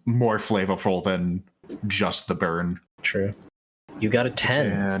 is more flavorful than just the burn. True. You got a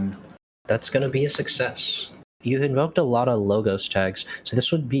 10. And That's gonna be a success. You invoked a lot of logos tags, so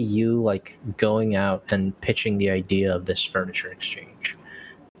this would be you like going out and pitching the idea of this furniture exchange.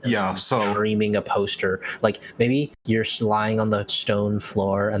 And yeah, then so dreaming a poster. Like maybe you're lying on the stone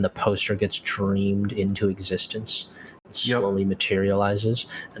floor and the poster gets dreamed into existence. It slowly materializes,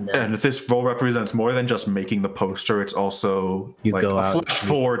 and then and this role represents more than just making the poster. It's also You like go a out flash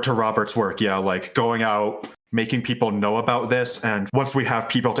forward to Robert's work. Yeah, like going out, making people know about this, and once we have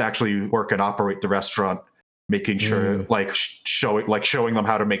people to actually work and operate the restaurant, making sure showing them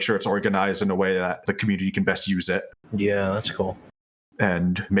how to make sure it's organized in a way that the community can best use it. yeah, that's cool.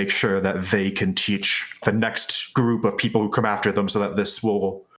 And make sure that they can teach the next group of people who come after them so that this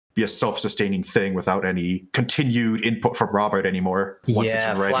will be a self-sustaining thing without any continued input from Robert anymore. Once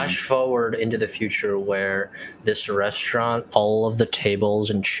Yeah, it's ready. flash forward into the future where this restaurant, all of the tables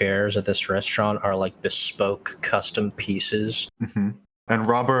and chairs at this restaurant are like bespoke custom pieces. Mm-hmm. And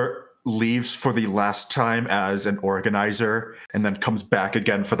Robert leaves for the last time as an organizer and then comes back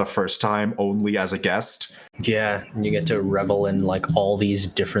again for the first time only as a guest. Yeah, and you get to revel in like all these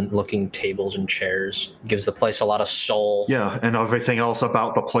different looking tables and chairs. Gives the place a lot of soul. Yeah, and everything else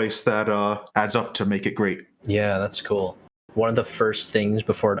about the place that adds up to make it great. Yeah, that's cool. One of the first things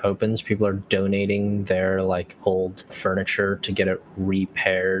before it opens, people are donating their like old furniture to get it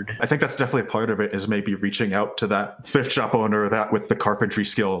repaired. I think that's definitely a part of it, is maybe reaching out to that thrift shop owner that with the carpentry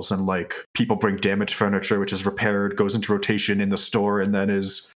skills, and like people bring damaged furniture which is repaired, goes into rotation in the store, and then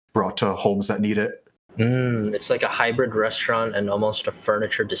is brought to homes that need it. It's like a hybrid restaurant and almost a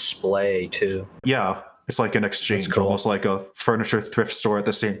furniture display too. Yeah, it's like an exchange, That's cool. almost like a furniture thrift store at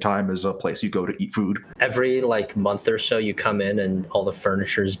the same time as a place you go to eat food. Every like month or so you come in and all the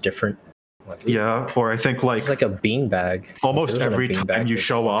furniture is different. Like, Yeah, or I think like it's like a beanbag. almost There isn't a every time beanbag, you but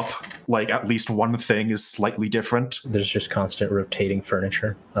show up, like at least one thing is slightly different. there's just constant rotating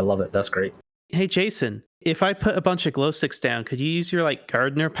furniture. I love it. That's great. Hey, Jason, if I put a bunch of glow sticks down, could you use your like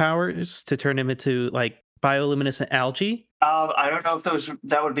gardener powers to turn them into like bioluminescent algae? I don't know if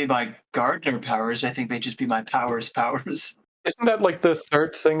that would be my gardener powers. I think they'd just be my powers. Isn't that like the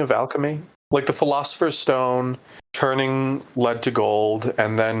third thing of alchemy? Like the Philosopher's Stone, turning lead to gold,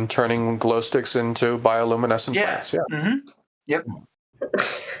 and then turning glow sticks into bioluminescent plants. Yeah. Mm-hmm. Yep.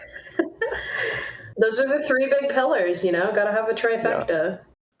 Those are the three big pillars, you know? Gotta have a trifecta.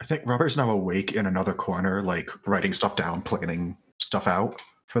 I think Robert's now awake in another corner, like writing stuff down, planning stuff out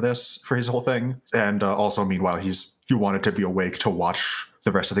for his whole thing. And also, meanwhile, he wanted to be awake to watch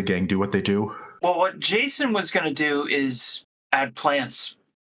the rest of the gang do what they do. Well, what Jason was going to do is add plants,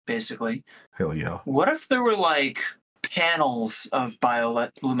 basically. Hell yeah. What if there were like panels of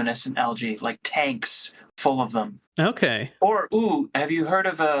bioluminescent algae, like tanks full of them? Okay. Or, have you heard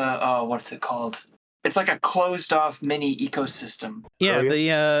of what's it called? It's like a closed-off mini ecosystem. Yeah,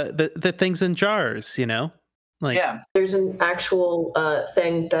 Oh, the things in jars, you know? Like, Yeah. There's an actual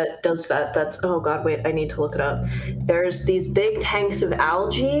thing that does that. That's, oh God, wait, I need to look it up. There's these big tanks of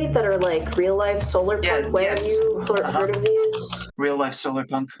algae that are like real life solar punk. Where yes. have you heard of these? Real-life solar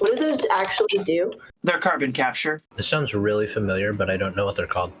punk. What do those actually do? They're carbon capture. This sounds really familiar, but I don't know what they're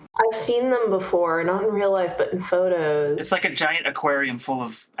called. I've seen them before, not in real life, but in photos. It's like a giant aquarium full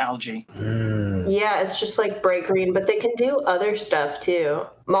of algae. Yeah, it's just like bright green, but they can do other stuff too.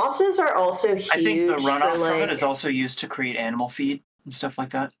 Mosses are also huge. I think the runoff for, like, from it is also used to create animal feed and stuff like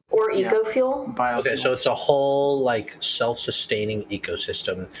that. or yeah. eco-fuel. Biofuels. Okay, so it's a whole like self-sustaining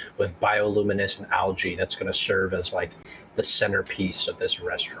ecosystem with bioluminescent algae that's going to serve as like the centerpiece of this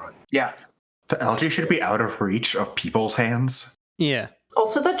restaurant. Yeah. The algae should be out of reach of people's hands. yeah.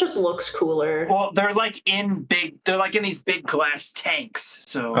 Also, that just looks cooler. Well, they're like in these big glass tanks,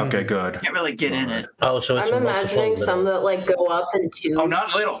 so Okay, good. you can't really get in it. Oh, so it's I'm multiple imagining some little- that like go up in tubes. Oh,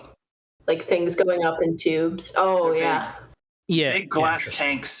 not little. Like things going up in tubes. Oh They're yeah. Yeah. Big glass Interesting.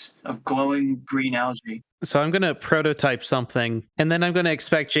 tanks of glowing green algae. So I'm going to prototype something, and then I'm going to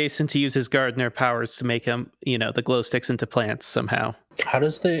expect Jason to use his gardener powers to make him, the glow sticks into plants somehow. How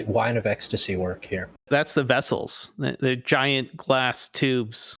does the wine of ecstasy work here? That's the vessels. They're giant glass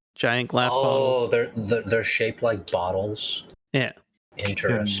tubes, giant glass Oh, bottles. they're shaped like bottles. Yeah.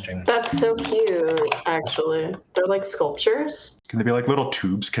 Interesting. That's so cute, actually. They're like sculptures. Can they be like little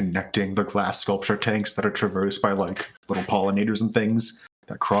tubes connecting the glass sculpture tanks that are traversed by like little pollinators and things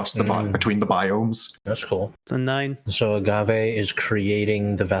that cross the between the biomes? That's cool. It's a 9. So Agave is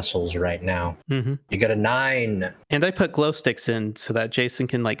creating the vessels right now. Mm-hmm. You got a 9. And I put glow sticks in so that Jason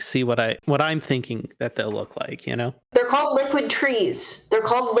can see what I'm thinking that they'll look like. They're called liquid trees.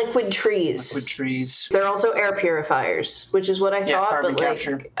 Liquid trees. They're also air purifiers, which is what I Yeah, thought, carbon but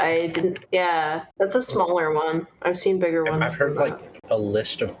capture. I didn't. Yeah, that's a smaller one. I've seen bigger ones. I've heard than that. a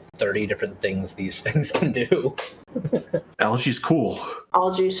list of 30 different things these things can do. Algae's cool.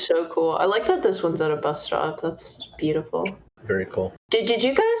 Algae's so cool. I like that this one's at a bus stop. That's beautiful. Very cool. Did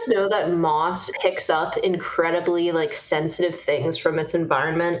you guys know that moss picks up incredibly sensitive things from its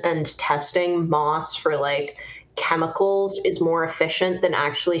environment, and testing moss for chemicals is more efficient than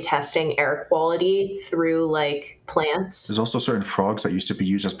actually testing air quality through plants? There's also certain frogs that used to be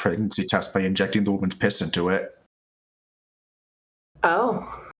used as pregnancy tests by injecting the woman's piss into it.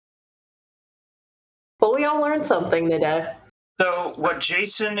 Oh. Well, we all learned something today. So what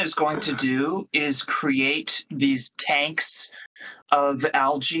Jason is going to do is create these tanks of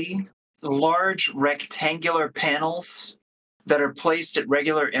algae, large rectangular panels that are placed at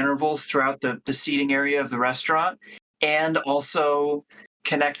regular intervals throughout the seating area of the restaurant, and also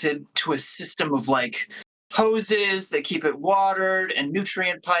connected to a system of hoses that keep it watered, and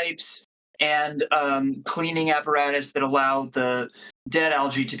nutrient pipes, and cleaning apparatus that allow the dead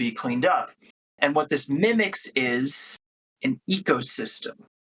algae to be cleaned up. And what this mimics is an ecosystem.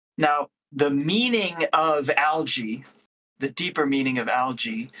 Now, the meaning of algae, the deeper meaning of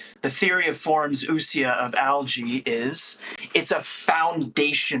algae, the theory of forms ousia of algae is it's a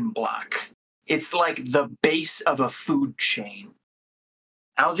foundation block. It's like the base of a food chain.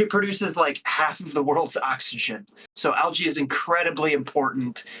 Algae produces half of the world's oxygen. So algae is incredibly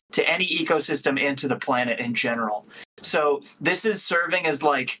important to any ecosystem and to the planet in general. So this is serving as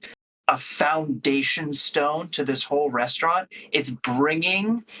a foundation stone to this whole restaurant. It's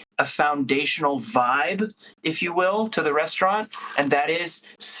bringing a foundational vibe, if you will, to the restaurant, and that is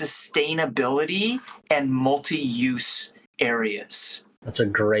sustainability and multi-use areas. That's a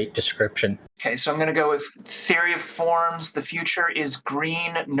great description. Okay, so I'm going to go with theory of forms. The future is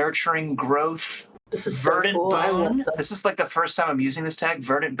green, nurturing growth. This is so Verdant cool. I love boon. that. This is the first time I'm using this tag,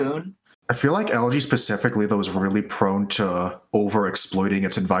 verdant boon. I feel like algae specifically, though, is really prone to over-exploiting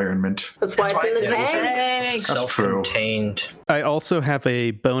its environment. That's why That's it's in the why it's in the tank. tank. That's true. Self-contained. I also have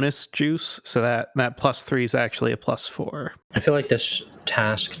a bonus juice, so that +3 is actually a +4. I feel like this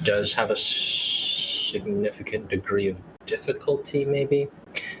task does have a significant degree of difficulty, maybe.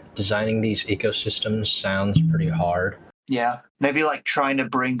 Designing these ecosystems sounds pretty hard. Yeah, maybe trying to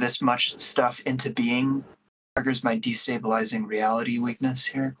bring this much stuff into being triggers my destabilizing reality weakness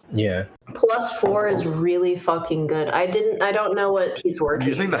here. Yeah. +4 is really fucking good. I don't know what he's working I'm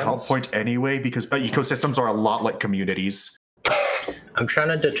using the help against. point anyway because ecosystems are a lot like communities. I'm trying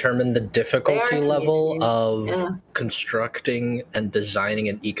to determine the difficulty They are level communities, of yeah. constructing and designing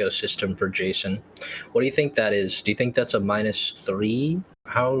an ecosystem for Jason. What do you think that is? Do you think that's a -3?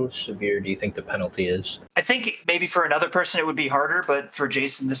 How severe do you think the penalty is? I think maybe for another person it would be harder, but for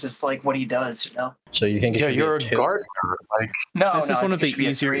Jason, this is what he does, So you think it Yeah, should you're a be a 2? gardener. No, This is I one of think it the should be a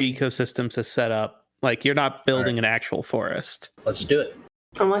easier 3. ecosystems to set up. You're not building an actual forest. Let's do it.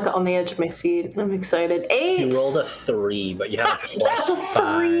 I'm on the edge of my seat. I'm excited. 8. You rolled a 3, but you had a That's a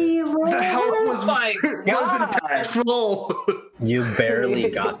 +5. 3. Roll. The help was, my was God. impactful. You barely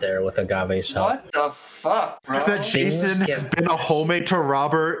got there with Agave's help. What the fuck, bro? That Jason Things has get been a worse. homemade to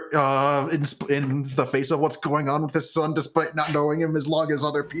Robert in the face of what's going on with his son, despite not knowing him, as long as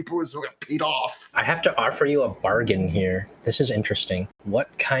other people is paid off. I have to offer you a bargain here. This is interesting. What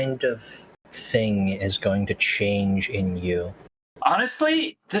kind of thing is going to change in you?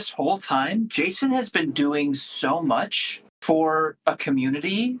 Honestly, this whole time, Jason has been doing so much for a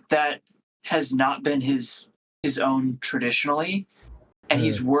community that has not been his own traditionally. And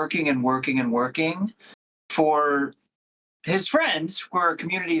he's working and working and working for his friends were a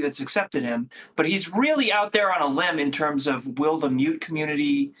community that's accepted him, but he's really out there on a limb in terms of will the mute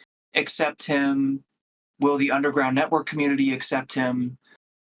community accept him? Will the underground network community accept him?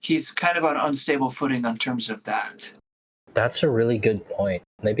 He's kind of on unstable footing in terms of that. That's a really good point.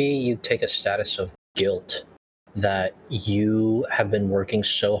 Maybe you take a status of guilt that you have been working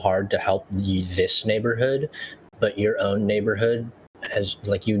so hard to help this neighborhood, but your own neighborhood has,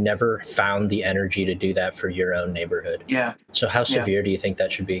 like, you never found the energy to do that for your own neighborhood. Yeah. So how severe do you think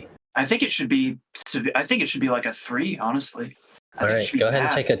that should be? I think it should be I think it should be like a 3, honestly. All right, go ahead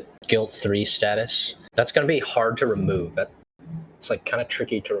and take a guilt 3 status. That's going to be hard to remove. It's like kind of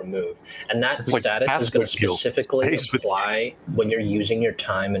tricky to remove. And that status is going to specifically apply when you're using your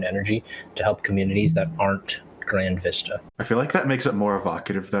time and energy to help communities that aren't Grand Vista. I feel like that makes it more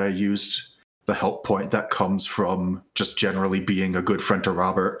evocative that I used the help point that comes from just generally being a good friend to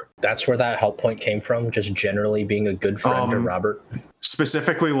Robert. That's where that help point came from, just generally being a good friend to Robert?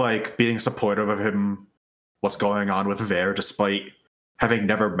 Specifically, like, being supportive of him, what's going on with Vare, despite having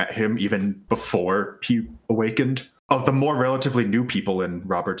never met him even before he awakened. Of the more relatively new people in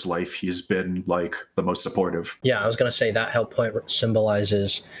Robert's life, he's been, like, the most supportive. Yeah, I was going to say that help point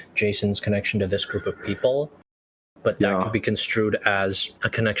symbolizes Jason's connection to this group of people, but that could be construed as a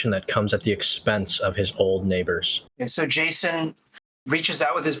connection that comes at the expense of his old neighbors. Okay, so Jason reaches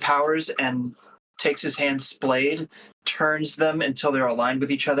out with his powers and takes his hand splayed, turns them until they're aligned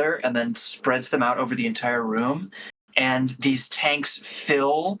with each other, and then spreads them out over the entire room. And these tanks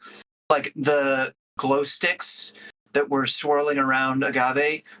fill, like, the glow sticks that were swirling around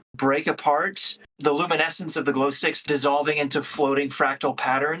Agave break apart, the luminescence of the glow sticks dissolving into floating fractal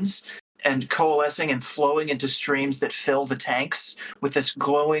patterns and coalescing and flowing into streams that fill the tanks with this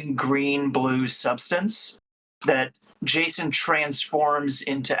glowing green-blue substance that Jason transforms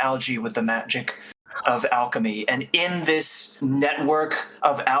into algae with the magic of alchemy. And in this network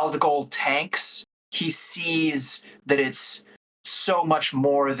of algal tanks, he sees that it's so much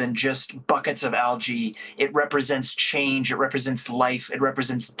more than just buckets of algae. It represents change, it represents life, it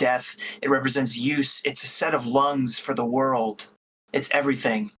represents death, it represents use. It's a set of lungs for the world. It's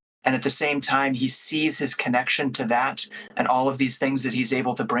everything. And at the same time, he sees his connection to that and all of these things that he's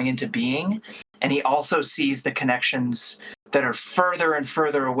able to bring into being. And he also sees the connections that are further and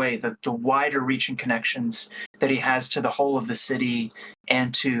further away, the wider reaching connections that he has to the whole of the city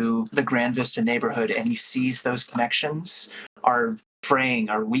and to the Grand Vista neighborhood. And he sees those connections are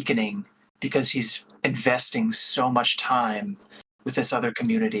fraying, are weakening, because he's investing so much time with this other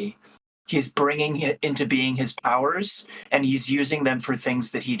community. He's bringing into being his powers, and he's using them for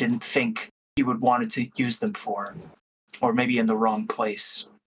things that he didn't think he would want to use them for, or maybe in the wrong place.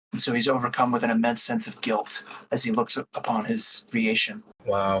 And so he's overcome with an immense sense of guilt as he looks upon his creation.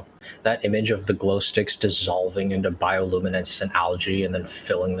 Wow. That image of the glow sticks dissolving into bioluminescent algae and then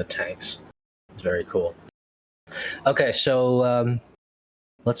filling the tanks is very cool. Okay, so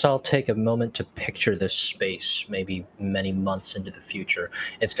let's all take a moment to picture this space, maybe many months into the future.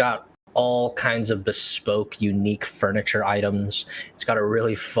 It's got all kinds of bespoke, unique furniture items. It's got a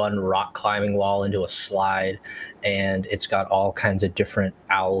really fun rock climbing wall into a slide, and it's got all kinds of different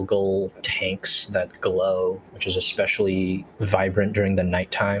algal tanks that glow, which is especially vibrant during the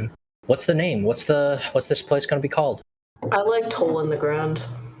nighttime. What's the name? What's this place going to be called? I liked Hole in the Ground.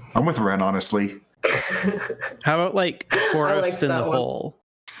 I'm with Ren, honestly. How about like Forest in the one. Hole?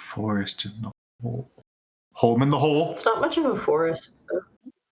 Forest in the Hole. Home in the Hole? It's not much of a forest.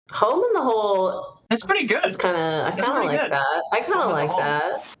 Home in the Hole. That's pretty good. Is kind of. I kind of like that. I kind of like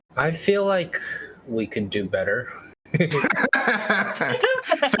that. I feel like we could do better.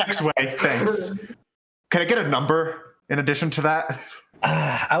 Thanks, Way. Thanks. Can I get a number in addition to that?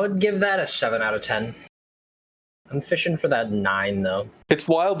 I would give that a 7 out of 10. I'm fishing for that 9, though. It's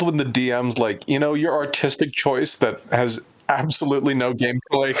wild when the DM's like, your artistic choice that has absolutely no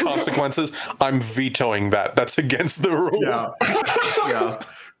gameplay consequences. I'm vetoing that. That's against the rules. Yeah.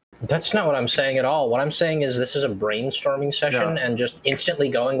 That's not what I'm saying at all. What I'm saying is this is a brainstorming session, and just instantly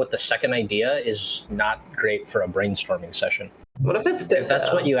going with the second idea is not great for a brainstorming session. What if it's good? If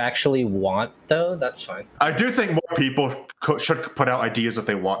that's what you actually want, though, that's fine. I do think more people should put out ideas if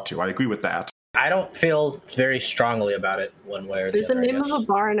they want to. I agree with that. I don't feel very strongly about it one way or the There's other. a name of a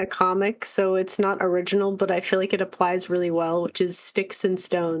bar in a comic, so it's not original, but I feel like it applies really well, which is Sticks and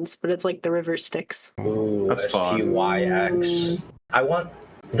Stones, but it's like the river Styx. Ooh, That's fun. STYX. I want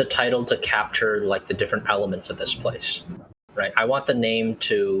the title to capture like the different elements of this place, right? I want the name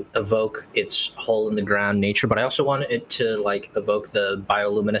to evoke its hole in the ground nature, but I also want it to like evoke the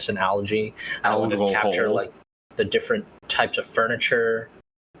bioluminescent algae. I want it to capture hole. like the different types of furniture,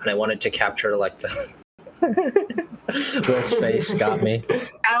 and I want it to capture like the Will's face got me.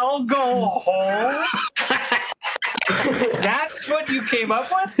 Alcohol? That's what you came up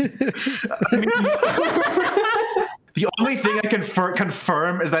with? The only thing I can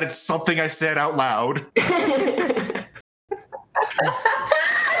confirm is that it's something I said out loud.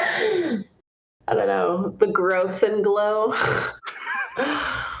 I don't know. The growth and glow.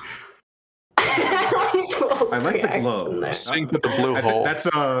 I like the glow. Sync with the blue hole. That's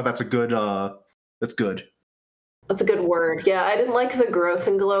a good that's good. That's a good word. Yeah, I didn't like the growth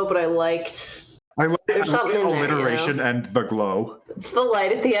and glow, but I liked There's something in there, alliteration and the glow. It's the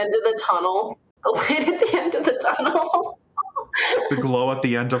light at the end of the tunnel. The light at the end of the tunnel. The glow at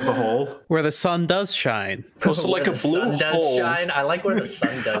the end of the hole. Where the sun does shine. Also, like a blue hole. Shine. I like where the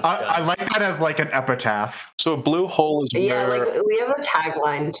sun does shine. I like that as like an epitaph. So a blue hole is Yeah, where. like we have a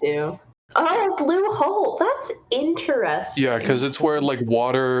tagline too. Oh, blue hole. That's interesting. Yeah, because it's where like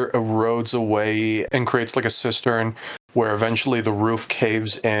water erodes away and creates like a cistern where eventually the roof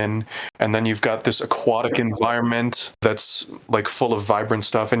caves in, and then you've got this aquatic environment that's like full of vibrant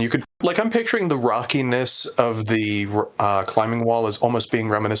stuff. And you could, like, I'm picturing the rockiness of the climbing wall as almost being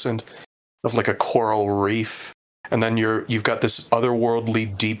reminiscent of like a coral reef. And then you've got this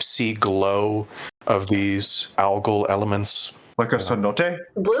otherworldly deep sea glow of these algal elements. Like a cenote?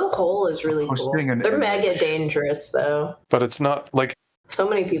 Blue hole is really cool. Posting an They're mega image. dangerous though. But it's not like So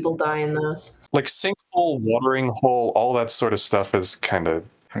many people die in those. sinkhole, watering hole, all that sort of stuff is kind of.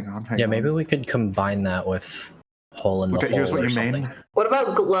 Hang on. Yeah, maybe we could combine that with hole in the Okay, hole here's what or you something. mean. What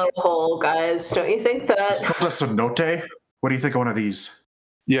about glow hole, guys? Don't you think It's that? not a cenote. What do you think of one of these?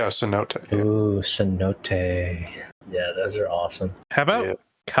 Yeah, cenote. Ooh, cenote. Yeah, those are awesome. How about Yeah.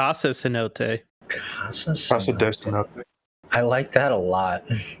 Casa Cenote? Casa Casa de cenote. cenote. I like that a lot.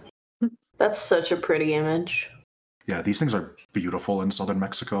 That's such a pretty image. Yeah, these things are beautiful in southern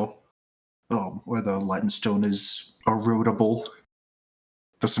Mexico. Where the limestone is erodible.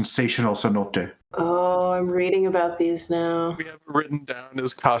 The sensational cenote. Oh, I'm reading about these now. We have it written down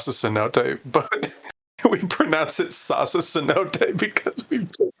as Casa Cenote, but we pronounce it Sasa Cenote because we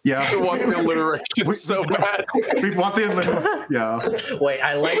Yeah. want the alliteration so bad. We want the yeah. Wait,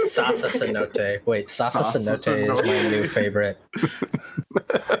 I like Sasa cenote. Wait, Sasa Sasa cenote is my cenote. new favorite.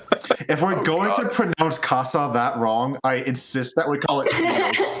 If we're going to pronounce casa that wrong, I insist that we call it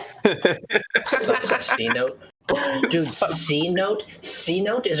cenote. C-note. Dude, C-note?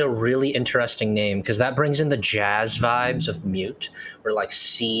 C-note is a really interesting name because that brings in the jazz vibes of mute, where like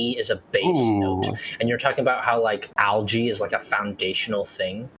C is a bass note. And you're talking about how like algae is like a foundational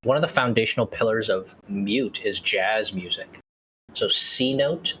thing. One of the foundational pillars of mute is jazz music. So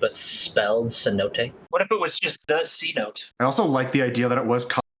C-note, but spelled cenote. What if it was just the C note? I also like the idea that it was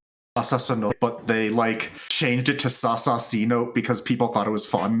casa cenote, but they like changed it to sasa c note because people thought it was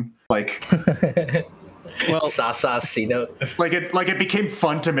fun. Like Well, Sasa C-note. it became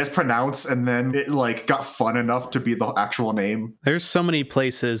fun to mispronounce, and then it like got fun enough to be the actual name. there's so many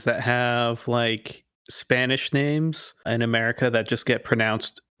places that have like Spanish names in America that just get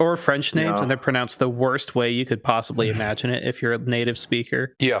pronounced, or French names, Yeah. and they're pronounced the worst way you could possibly imagine it if you're a native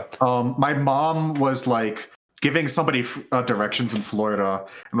speaker. Yeah. My mom was like giving somebody directions in Florida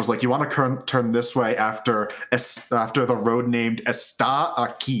and was like, "You want to turn this way after the road named Está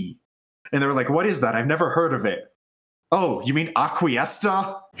Aquí." And they were like, "What is that? I've never heard of it." "Oh, you mean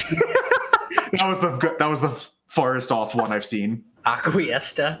Aquiesta?" that was the farthest off one I've seen.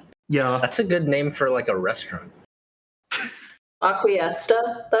 Aquiesta? Yeah. That's a good name for like a restaurant.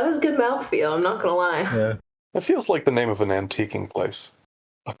 Aquiesta. That was good mouthfeel, I'm not gonna lie. Yeah. It feels like the name of an antiquing place.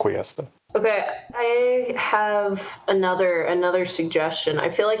 Aquiesta. Okay, I have another suggestion. I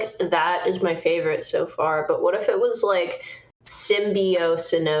feel like that is my favorite so far, but what if it was like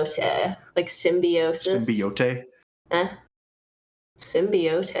symbiocenote? Like symbiosis? Symbiote.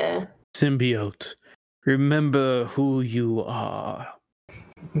 Symbiote. Symbiote. Remember who you are.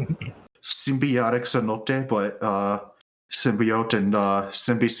 Symbiotic cenote, but symbiote and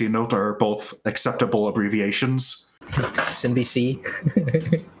symbicenote are both acceptable abbreviations. SimBC.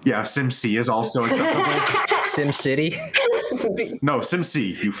 Yeah, SimC is also acceptable. SimCity. No,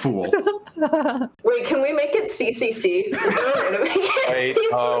 SimC, you fool. Wait, can we make it CCC? Is there a way to make it Right. CCC?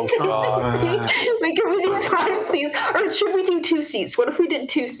 Oh, God. Wait, can we do 5 C's? Or should we do 2 C's? What if we did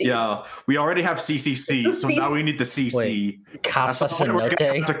 2 C's? Yeah, we already have CCC, It's a so now we need the CC. Wait, Casa That's the point we're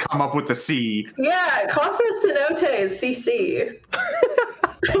gonna have Cenote. to come up with the C. Yeah, Casa Cenote is CC.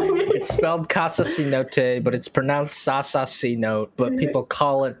 It's spelled Casa Cenote, but it's pronounced Sasa C-note, but people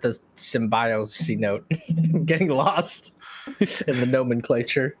call it the Symbio C-note. Getting lost in the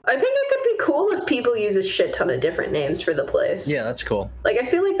nomenclature. I think it could be cool if people use a shit ton of different names for the place. Yeah, that's cool. Like, I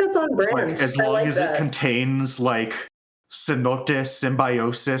feel like that's on brand. Like, as I long like as that. it contains like cenote,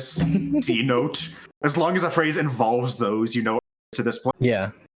 symbiosis, cenote. As long as a phrase involves those, you know, to this point.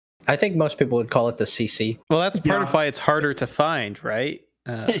 Yeah. I think most people would call it the CC. Well, that's part of Yeah. why it's harder to find, right?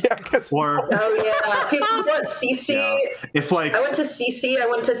 Yeah, because Or Oh yeah, people want CC. yeah, if like I went to CC. I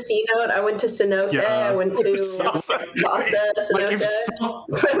went to C Note. I went to Cenote. Yeah. I went to Salsa. Salsa. like if Cenote.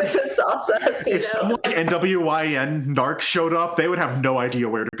 I went to Salsa. C if someone Note. like NWYN Narc showed up, they would have no idea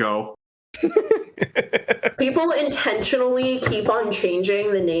where to go. People intentionally keep on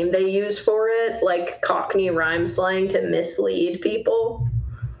changing the name they use for it, like Cockney rhyme slang, to mislead people.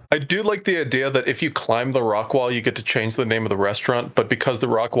 I do like the idea that if you climb the rock wall, you get to change the name of the restaurant. But because the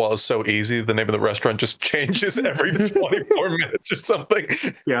rock wall is so easy, the name of the restaurant just changes every 24 minutes or something.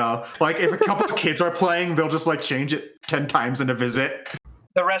 Yeah, like if a couple of kids are playing, they'll just like change it 10 times in a visit.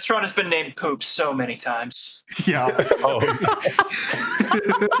 The restaurant has been named Poop so many times. Yeah. Oh,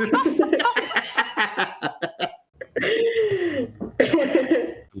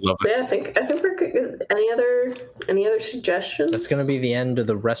 love it. Yeah, I think we're good. Any other suggestions? That's going to be the end of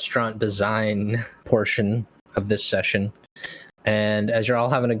the restaurant design portion of this session. And as you're all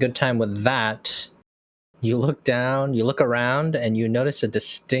having a good time with that, you look down, you look around, and you notice a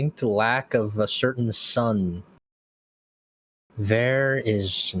distinct lack of a certain sun. There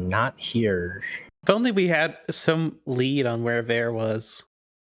is not here. If only we had some lead on where Vare was.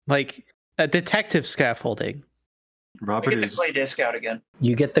 Like a detective scaffolding. I Robert get the is clay disc out again.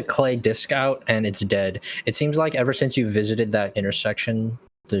 You get the clay disc out, and it's dead. It seems like ever since you visited that intersection,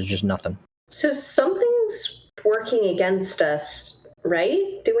 there's just nothing. So something's working against us,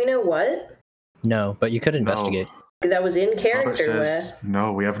 right? Do we know what? No, but you could investigate. That was in Robert character says, with.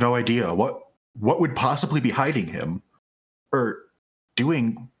 no, we have no idea. What would possibly be hiding him? Or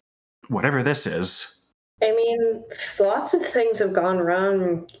doing whatever this is. I mean, lots of things have gone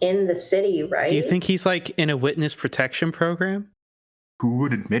wrong in the city, right? Do you think he's like in a witness protection program? Who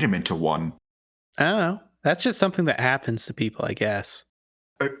would admit him into one? I don't know. That's just something that happens to people, I guess.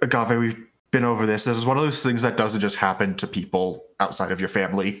 Agave, we've been over this. This is one of those things that doesn't just happen to people outside of your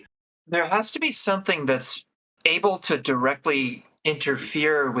family. There has to be something that's able to directly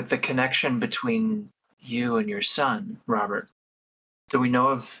interfere with the connection between you and your son, Robert. Do we know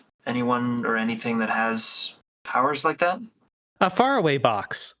of anyone or anything that has powers like that? A faraway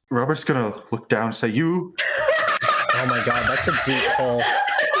box. Robert's gonna look down and say, you... Oh my god, that's a deep hole.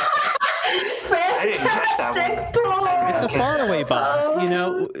 I didn't catch that one. Fantastic pull! It's a faraway box. You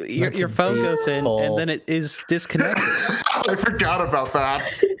know, That's your a phone deep goes in hole. and then it is disconnected. I forgot about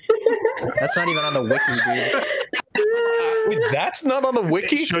that. That's not even on the wiki, dude. Wait, that's not on the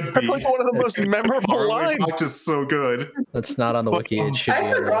wiki? It should That's be. like one of the most memorable Faraway lines. box is so good. That's not on the wiki. It should I be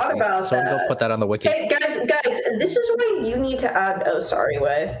on the forgot wiki. about Someone that. go put that on the wiki. Hey guys, this is why you need to add. Oh, sorry,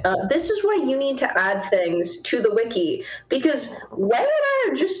 Way. This is why you need to add things to the wiki, because Way and I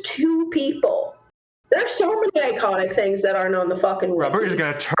are just two people. There's so many iconic things that aren't on the fucking wiki. Robert is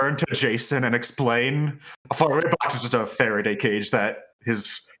gonna turn to Jason and explain. A faraway box is just a Faraday cage that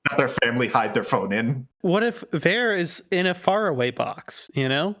their family hide their phone in. What if Vare is in a faraway box, you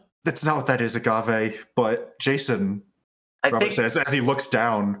know? That's not what that is, Agave. But Jason, I Robert think says as he looks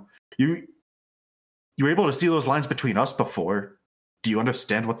down, you were able to see those lines between us before. Do you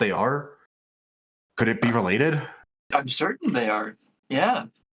understand what they are? Could it be related? I'm certain they are. Yeah.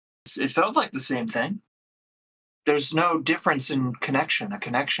 It felt like the same thing. There's no difference in connection. A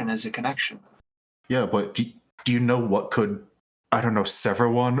connection is a connection. Yeah, but do you know what could, I don't know, sever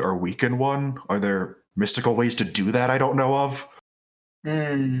one or weaken one? Are there mystical ways to do that I don't know of?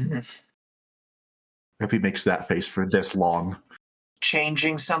 Hmm. Hope he makes that face for this long.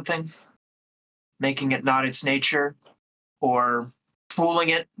 Changing something, making it not its nature, or fooling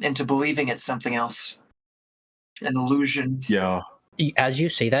it into believing it's something else. An illusion. Yeah. As you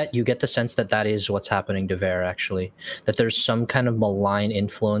say that, you get the sense that that is what's happening to Vare, actually. That there's some kind of malign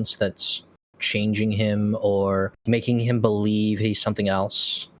influence that's changing him or making him believe he's something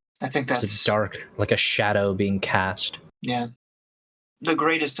else. I think It's that's a dark, like a shadow being cast. yeah. The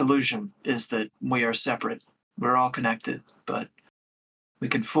greatest illusion is that we are separate. We're all connected, but we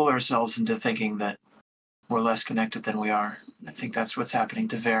can fool ourselves into thinking that we're less connected than we are. I think that's what's happening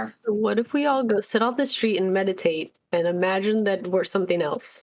to Vare. What if we all go sit on the street and meditate and imagine that we're something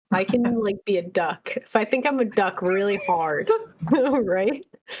else? I can like be a duck. If I think I'm a duck really hard, right?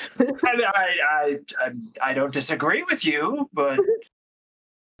 I don't disagree with you, but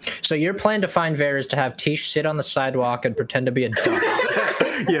So your plan to find Vare is to have Tish sit on the sidewalk and pretend to be a duck.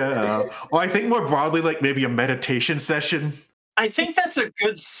 Yeah. Well, I think more broadly, like maybe a meditation session. I think that's a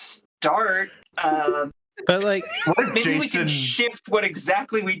good start. But like, What if Maybe we Jason? can shift what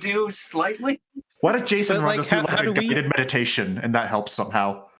exactly we do slightly. What if Jason But, runs like, us through how like a do we- guided meditation, and that helps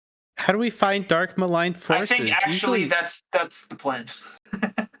somehow? how do we find dark malign forces? I think actually that's the plan.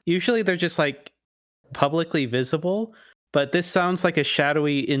 Usually they're just like publicly visible, but this sounds like a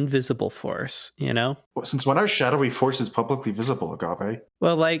shadowy, invisible force, you know? Since when are shadowy forces publicly visible, Agave?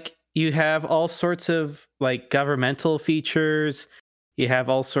 Well, like you have all sorts of like governmental features, you have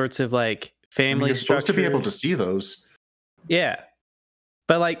all sorts of like I mean, family you're supposed to be able to structures. see those. Yeah.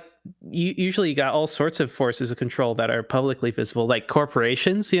 But like you usually got all sorts of forces of control that are publicly visible, like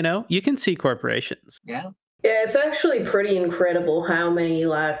corporations, you know? You can see corporations. Yeah. Yeah, it's actually pretty incredible how many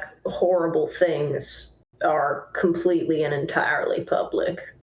like horrible things are completely and entirely public.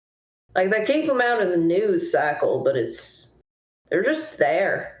 Like they keep them out of the news cycle, but they're just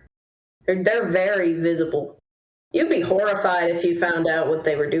there. They're very visible. You'd be horrified if you found out what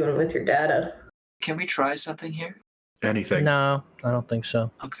they were doing with your data. Can we try something here? Anything. No, I don't think so.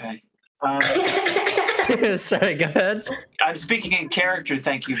 Okay. Sorry, go ahead. I'm speaking in character.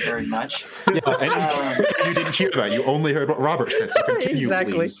 Thank you very much. Yeah, and you didn't hear that. You only heard what Robert said. So continue,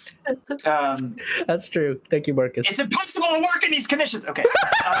 Exactly. please. That's true. Thank you, Marcus. It's impossible to work in these conditions. Okay.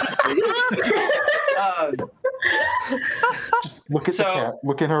 Just look at So- the cat.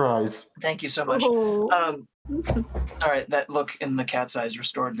 Look in her eyes. Thank you so much. Oh. All right, that look in the cat's eyes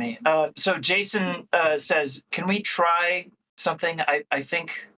restored me. So Jason says, "Can we try something? I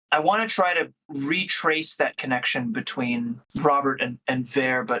think I want to try to retrace that connection between Robert and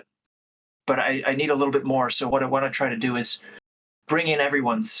Ver, but I need a little bit more. So what I want to try to do is bring in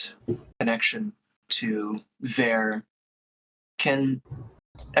everyone's connection to Ver. Can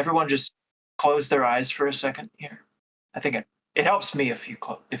everyone just close their eyes for a second here? I think it helps me if you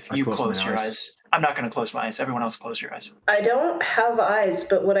close your eyes. I'm not going to close my eyes. Everyone else close your eyes. I don't have eyes,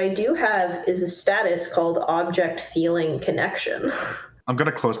 but what I do have is a status called object feeling connection. I'm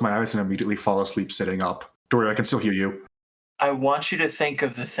going to close my eyes and immediately fall asleep sitting up. Dory, I can still hear you. I want you to think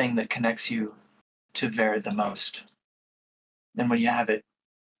of the thing that connects you to Ver the most. And when you have it,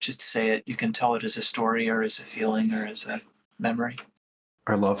 just say it. You can tell it as a story or as a feeling or as a memory.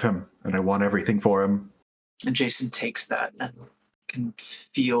 I love him, and I want everything for him. And Jason takes that and can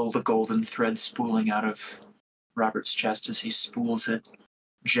feel the golden thread spooling out of Robert's chest as he spools it,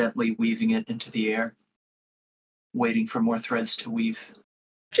 gently weaving it into the air, waiting for more threads to weave.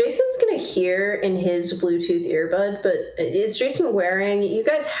 Jason's gonna hear in his Bluetooth earbud, but is Jason wearing? You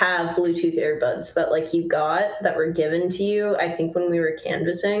guys have Bluetooth earbuds that like you got that were given to you. I think when we were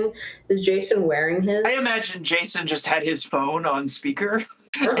canvassing, is Jason wearing his? I imagine Jason just had his phone on speaker,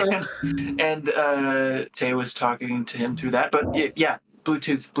 Uh-huh. and Tay was talking to him through that. But yeah,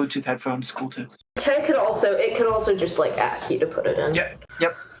 Bluetooth headphones, cool too. Ted could also just like ask you to put it in. Yep.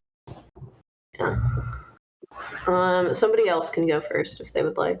 Yeah. Somebody else can go first if they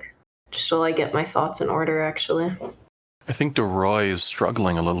would like, just so I get my thoughts in order. Actually, I think DeRoy is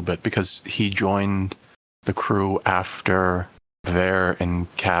struggling a little bit because he joined the crew after Ver and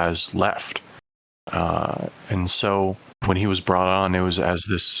Kaz left. And so when he was brought on, it was as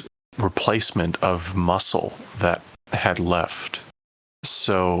this replacement of muscle that had left.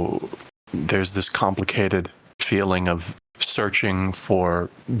 So there's this complicated feeling of searching for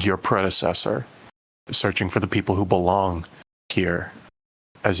your predecessor, searching for the people who belong here,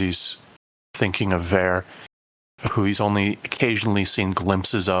 as he's thinking of Ver, who he's only occasionally seen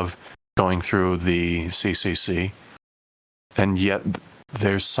glimpses of going through the CCC. And yet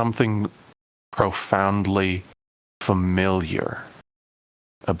there's something profoundly familiar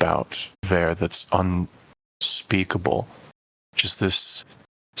about Ver that's unspeakable. Just this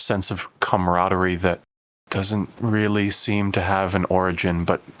sense of camaraderie that doesn't really seem to have an origin,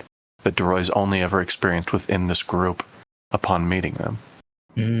 but that DeRoy's only ever experienced within this group upon meeting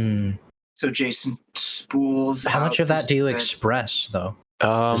them. So Jason spools. How much out of that his do you thread. express, though?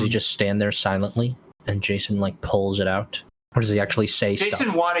 Does he just stand there silently and Jason like pulls it out? Or does he actually say Jason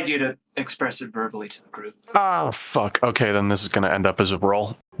stuff? wanted you to express it verbally to the group. Oh, fuck. Okay, then this is going to end up as a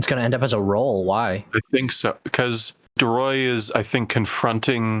roll. It's going to end up as a roll. Why? I think so. Because DeRoy is, I think,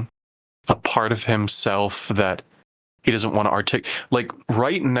 confronting a part of himself that he doesn't want to articulate. Like,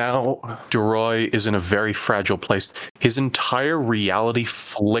 right now, DeRoy is in a very fragile place. His entire reality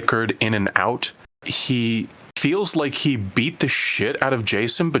flickered in and out. He feels like he beat the shit out of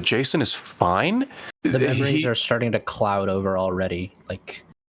Jason, but Jason is fine. The memories are starting to cloud over already. Like,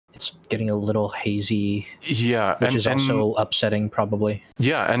 it's getting a little hazy, Yeah, which is also upsetting, probably.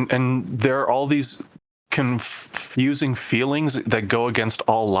 Yeah, and there are all these confusing feelings that go against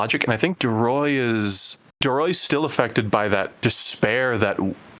all logic, and I think DeRoy's still affected by that despair that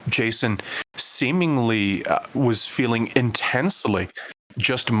Jason seemingly was feeling intensely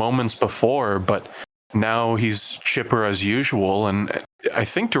just moments before, but now he's chipper as usual. And I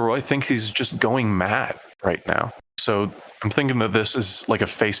think DeRoy thinks he's just going mad right now. So I'm thinking that this is like a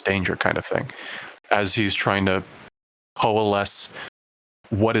face danger kind of thing, as he's trying to coalesce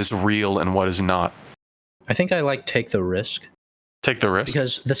what is real and what is not. I think I take the risk. Take the risk?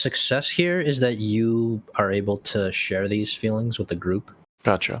 Because the success here is that you are able to share these feelings with the group.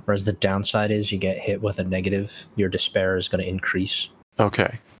 Gotcha. Whereas the downside is you get hit with a negative, your despair is going to increase.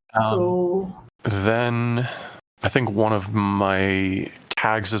 Okay. Then I think one of my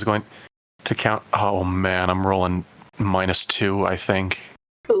tags is going to count. Oh man, I'm rolling -2, I think.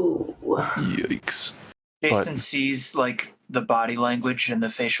 Ooh. Yikes. Jason sees like the body language and the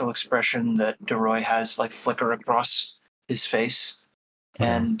facial expression that DeRoy has like flicker across his face.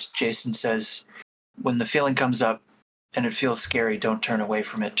 And Jason says, when the feeling comes up and it feels scary, don't turn away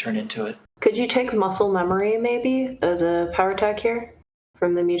from it, turn into it. Could you take muscle memory maybe as a power tag here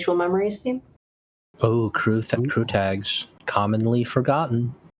from the mutual memories theme? Oh, crew tags, commonly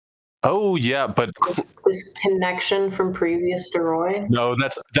forgotten. Oh yeah, but This connection from previous DeRoy. no,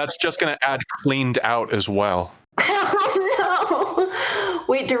 that's just going to add cleaned out as well. Oh no!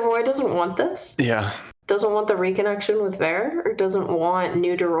 Wait, DeRoy doesn't want this? Yeah. Doesn't want the reconnection with Ver, or doesn't want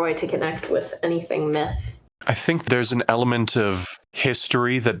new DeRoy to connect with anything myth? I think there's an element of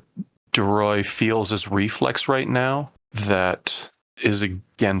history that DeRoy feels as reflex right now that is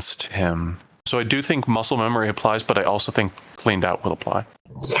against him. So I do think muscle memory applies, but I also think cleaned out will apply.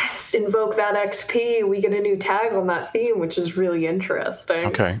 Yes, invoke that XP. We get a new tag on that theme, which is really interesting.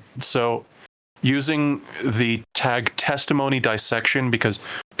 Okay, so using the tag testimony dissection, because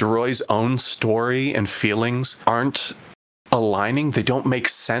DeRoy's own story and feelings aren't aligning. They don't make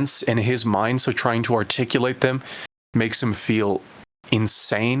sense in his mind, so trying to articulate them makes him feel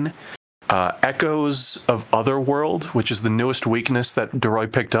insane. Echoes of Otherworld, which is the newest weakness that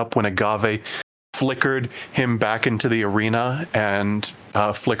DeRoy picked up when Agave flickered him back into the arena and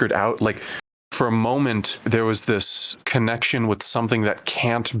flickered out. Like, for a moment, there was this connection with something that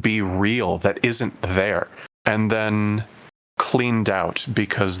can't be real, that isn't there. And then cleaned out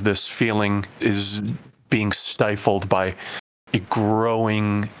because this feeling is being stifled by a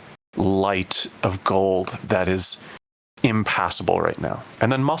growing light of gold that is impassable right now.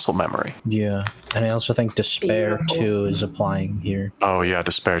 And then muscle memory. Yeah, and I also think despair too is applying here. Oh yeah,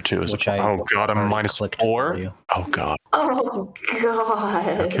 despair too is. Oh god, I'm -4. Oh god. Oh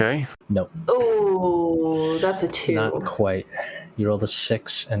god. Okay. No. Oh, that's a 2. Not quite. You rolled a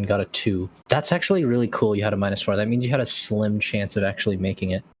 6 and got a 2. That's actually really cool. You had a -4. That means you had a slim chance of actually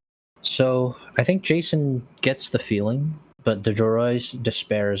making it. So I think Jason gets the feeling, but DeRoy's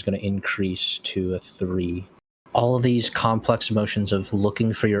despair is going to increase to a 3. All of these complex emotions of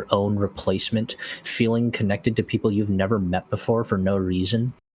looking for your own replacement, feeling connected to people you've never met before for no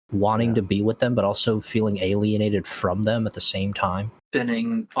reason, wanting to be with them, but also feeling alienated from them at the same time.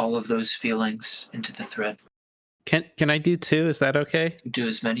 Spinning all of those feelings into the thread. Can I do 2? Is that okay? Do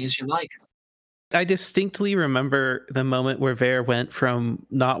as many as you like. I distinctly remember the moment where Ver went from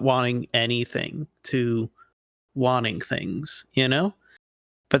not wanting anything to wanting things, you know?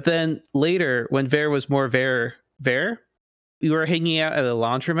 But then later, when Ver was more Ver, we were hanging out at a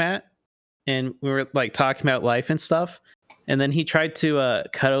laundromat and we were like talking about life and stuff. And then he tried to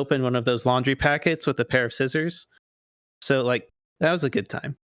cut open one of those laundry packets with a pair of scissors. So like that was a good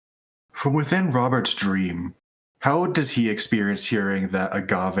time. From within Robert's dream, how does he experience hearing that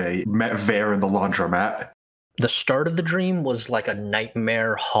Agave met Ver in the laundromat? The start of the dream was like a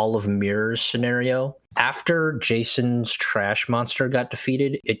nightmare Hall of Mirrors scenario. After Jason's trash monster got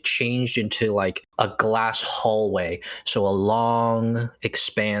defeated, it changed into like a glass hallway. So a long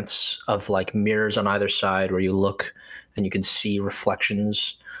expanse of like mirrors on either side where you look and you can see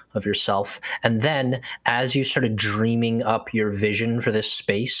reflections of yourself. And then as you started dreaming up your vision for this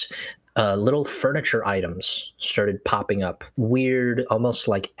space, little furniture items started popping up. Weird, almost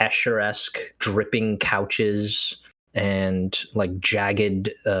like Escher-esque dripping couches and like jagged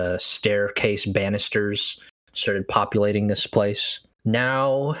staircase banisters started populating this place.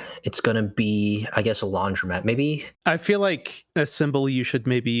 Now it's going to be, I guess, a laundromat. Maybe. I feel like a symbol you should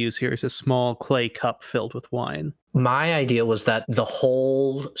maybe use here is a small clay cup filled with wine. My idea was that the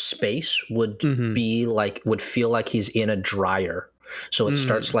whole space would be like, would feel like he's in a dryer. So it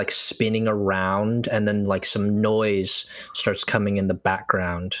starts like spinning around and then like some noise starts coming in the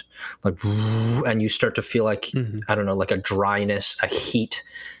background, like, and you start to feel like, I don't know, like a dryness, a heat.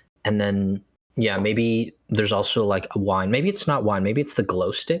 And then Yeah, maybe there's also like a wine. Maybe it's not wine. Maybe it's the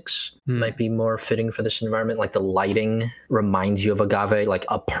glow sticks. Might be more fitting for this environment. Like the lighting reminds you of agave. Like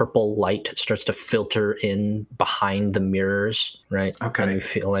a purple light starts to filter in behind the mirrors, right? Okay. And you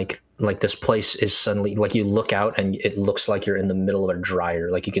feel like this place is suddenly like you look out and it looks like you're in the middle of a dryer.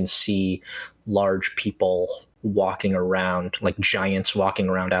 Like you can see large people walking around, like giants walking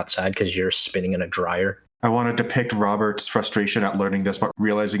around outside because you're spinning in a dryer. I want to depict Robert's frustration at learning this, but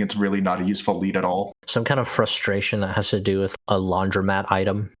realizing it's really not a useful lead at all. Some kind of frustration that has to do with a laundromat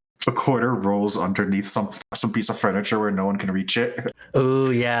item. A quarter rolls underneath some piece of furniture where no one can reach it.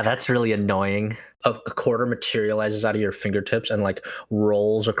 Oh, yeah, that's really annoying. A quarter materializes out of your fingertips and like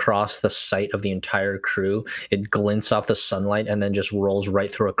rolls across the sight of the entire crew. It glints off the sunlight and then just rolls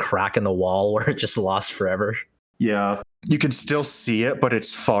right through a crack in the wall where it just lost forever. Yeah. You can still see it, but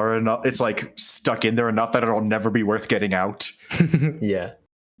it's far enough. It's like stuck in there enough that it'll never be worth getting out. Yeah.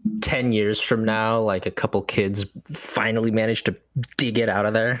 10 years from now, like a couple kids finally managed to dig it out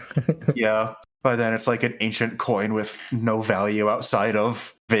of there. Yeah. By then, it's like an ancient coin with no value outside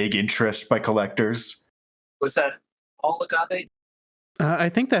of vague interest by collectors. Was that all agave? I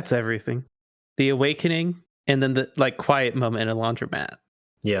think that's everything. The awakening and then the like quiet moment in a laundromat.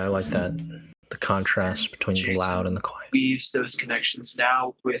 Yeah, I like that. The contrast between the Jason loud and the quiet. weaves those connections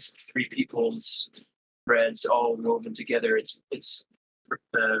now with three people's threads all woven together. It's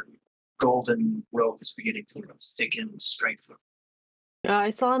the golden rope is beginning to thicken, strengthen. I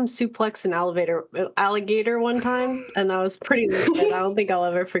saw him suplex an alligator one time, and that was pretty legit. I don't think I'll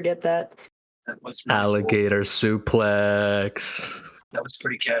ever forget that. That was really Alligator suplex. cool. That was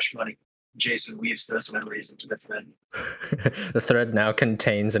pretty cash money. Jason weaves those memories into the thread. The thread now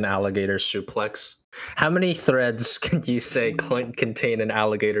contains an alligator suplex. How many threads can you say contain an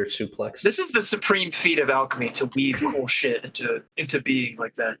alligator suplex? This is the supreme feat of alchemy, to weave cool shit into being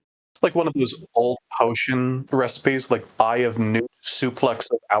like that. It's like one of those old potion recipes, like Eye of Newt, suplex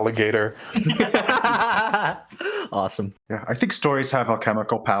of alligator. Awesome. Yeah, I think stories have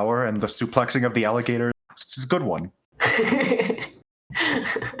alchemical power, and the suplexing of the alligator is a good one.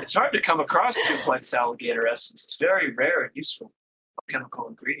 It's hard to come across suplexed alligator essence. It's very rare and useful chemical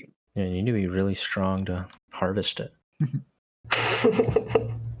ingredient. Yeah, you need to be really strong to harvest it. You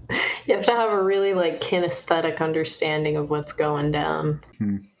have to have a really like kinesthetic understanding of what's going down.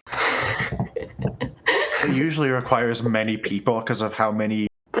 It usually requires many people because of how many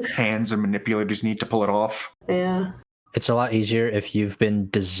hands and manipulators need to pull it off. Yeah. It's a lot easier if you've been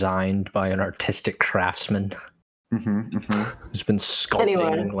designed by an artistic craftsman who's been sculpting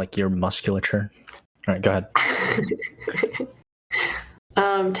Anyway. like your musculature. All right, go ahead.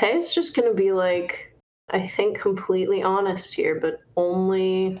 Tay's just gonna be like, I think, completely honest here, but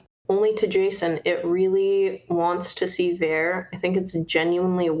only to Jason. It really wants to see Vare. I think it's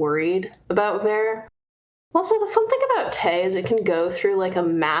genuinely worried about Vare. Also, the fun thing about Tay is it can go through like a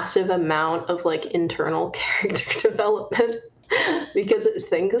massive amount of like internal character development because it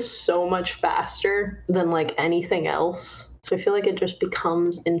thinks so much faster than like anything else. So I feel like it just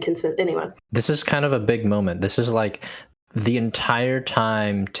becomes inconsistent. Anyway. This is kind of a big moment. This is like the entire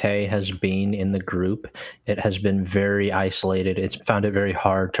time Tay has been in the group, it has been very isolated. It's found it very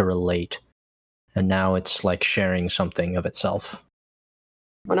hard to relate. And now it's like sharing something of itself.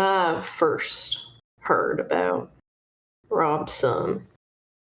 When I first heard about Rob's son,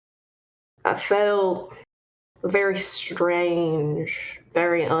 I felt a very strange,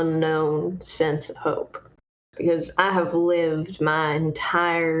 very unknown sense of hope. Because I have lived my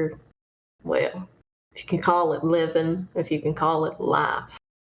entire, well, if you can call it living, if you can call it life,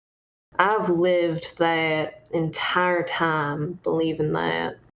 I've lived that entire time believing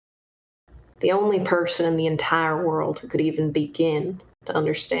that the only person in the entire world who could even begin to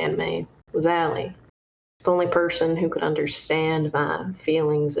understand me was Allie. The only person who could understand my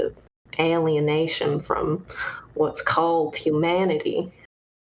feelings of alienation from what's called humanity,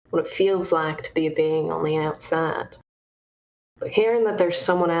 what it feels like to be a being on the outside. But hearing that there's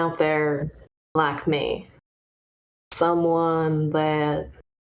someone out there like me, someone that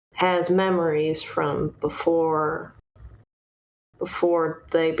has memories from before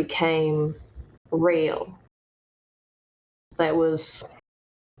they became real, that was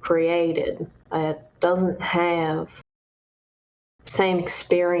created, that doesn't have the same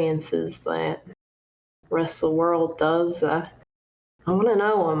experiences that the rest of the world does. I want to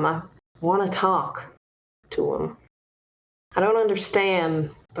know him. I want to talk to him. I don't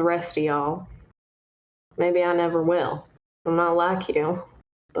understand the rest of y'all. Maybe I never will. I'm not like you.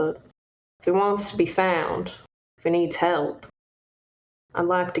 But if he wants to be found, if he needs help, I'd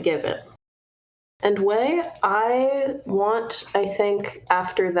like to give it. And Wei, I want, I think,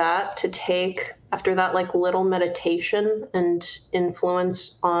 after that like little meditation and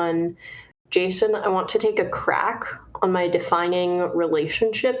influence on Jason, I want to take a crack on my defining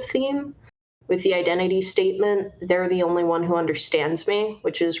relationship theme with the identity statement, they're the only one who understands me,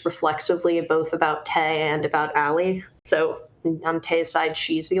 which is reflexively both about Tay and about Allie. So on Tay's side,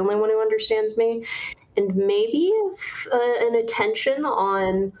 she's the only one who understands me. And maybe an attention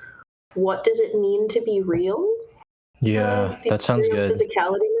on what does it mean to be real? Yeah, that sounds good.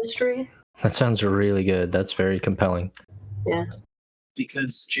 Physicality mystery. That sounds really good. That's very compelling. Yeah.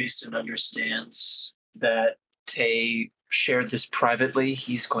 Because Jason understands that Tay shared this privately,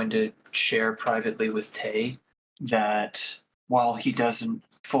 he's going to share privately with Tay that while he doesn't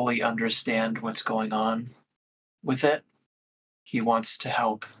fully understand what's going on with it, he wants to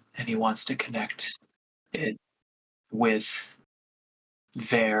help and he wants to connect it with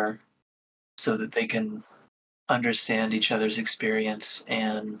Vare so that they can understand each other's experience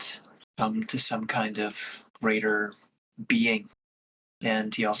and come to some kind of greater being.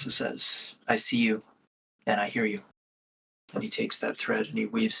 And he also says, I see you and I hear you. And he takes that thread and he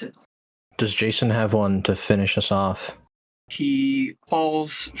weaves it. Does Jason have one to finish us off? He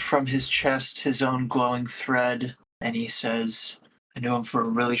pulls from his chest his own glowing thread and he says, I knew him for a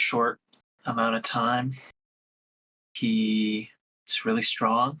really short amount of time. He is really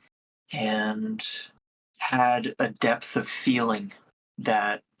strong and had a depth of feeling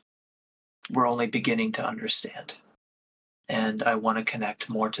that we're only beginning to understand. And I want to connect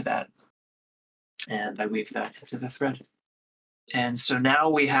more to that. And I weave that into the thread. And so now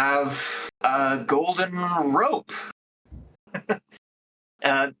we have a golden rope.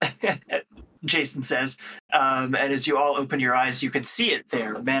 Jason says, and as you all open your eyes, you can see it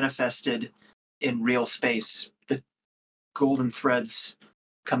there, manifested in real space. The golden threads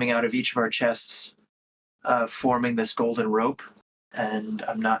coming out of each of our chests, forming this golden rope. And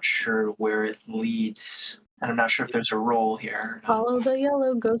I'm not sure where it leads. And I'm not sure if there's a roll here. Follow the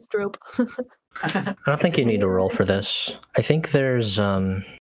yellow ghost rope. I don't think you need a roll for this. I think there's a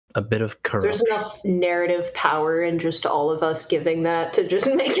bit of corruption. There's enough narrative power in just all of us giving that to just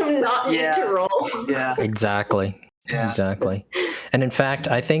make him not need to roll. Yeah. Exactly. Yeah. Exactly. And in fact,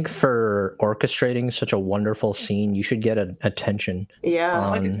 I think for orchestrating such a wonderful scene, you should get attention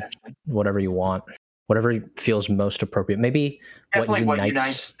on whatever you want. Whatever feels most appropriate. Maybe definitely what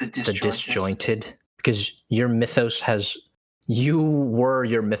unites the disjointed. Because your mythos you were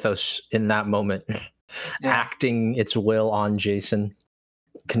your mythos in that moment, acting its will on Jason,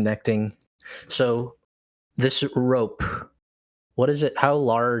 connecting. So this rope, what is it? How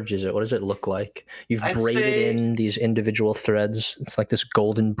large is it? What does it look like? You've braided in these individual threads. It's like this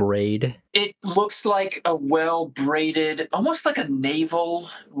golden braid. It looks like a well-braided, almost like a naval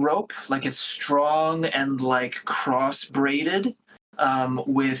rope, like it's strong and like cross-braided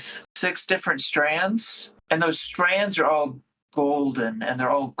with 6 different strands. And those strands are all golden and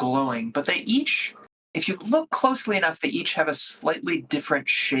they're all glowing, but they each, if you look closely enough, they each have a slightly different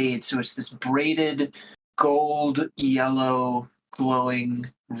shade. So it's this braided gold, yellow, glowing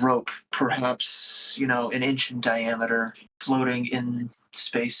rope, perhaps, an inch in diameter, floating in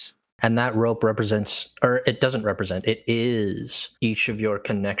space. And that rope represents, or it doesn't represent, it is each of your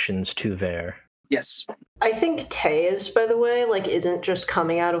connections to Vare. Yes. I think Tae's, by the way, isn't just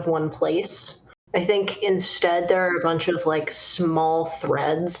coming out of one place. I think instead there are a bunch of small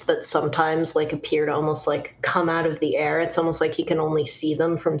threads that sometimes appear to almost come out of the air. It's almost like he can only see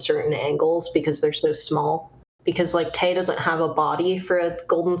them from certain angles because they're so small. Because Tae doesn't have a body for a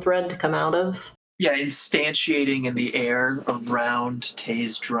golden thread to come out of. Yeah, instantiating in the air around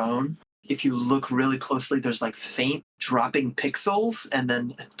Tae's drone. If you look really closely, there's faint dropping pixels and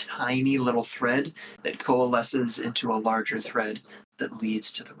then a tiny little thread that coalesces into a larger thread that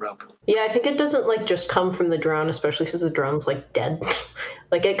leads to the rope. Yeah, I think it doesn't just come from the drone, especially because the drone's dead.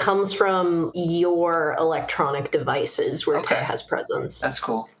 It comes from your electronic devices where Tae has presence. That's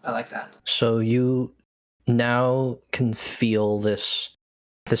cool. I like that. So you now can feel this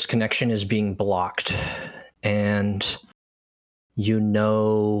connection is being blocked, and you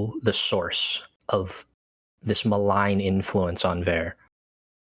know the source of this malign influence on Vare.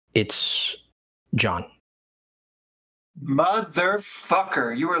 It's John.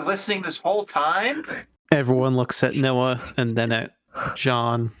 Motherfucker, you were listening this whole time? Everyone looks at Noah and then at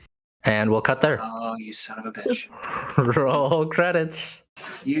John. And we'll cut there. Oh, you son of a bitch. Roll credits.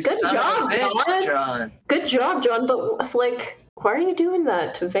 You Good son job, of a bitch, John. Good job, John, but why are you doing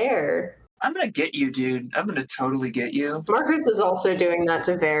that to Vare? I'm gonna get you, dude. I'm gonna totally get you. Marcus is also doing that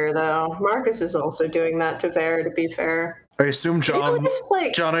to Vare, though. Marcus is also doing that to Vare, to be fair. I assume John.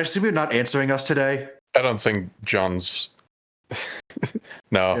 like, John, I assume you're not answering us today. I don't think John's.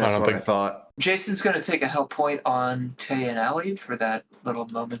 No, I That's don't what I think. thought. Jason's going to take a help point on Tay and Allie for that little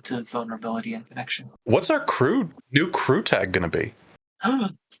moment of vulnerability and connection. What's our new crew tag gonna be?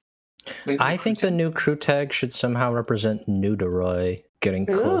 I think the new crew tag should somehow represent Nudoroy getting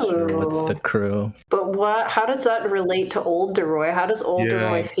closer with the crew. But what? How does that relate to Old Deroy? How does Old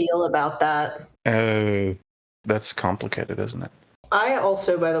Deroy feel about that? That's complicated, isn't it? I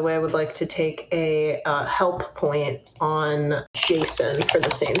also, by the way, would like to take a help point on Jason for the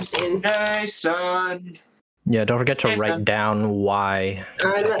same scene. Jason! Yeah, don't forget to Jason. write down why.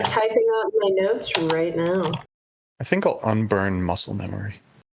 I'm typing out my notes right now. I think I'll unburn muscle memory.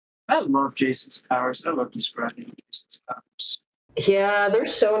 I love Jason's powers. I love describing Jason's powers. Yeah, they're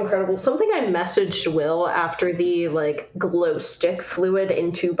so incredible. Something I messaged Will after the glow stick fluid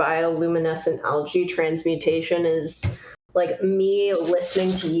into bioluminescent algae transmutation is me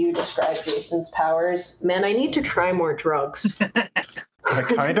listening to you describe Jason's powers. Man, I need to try more drugs. I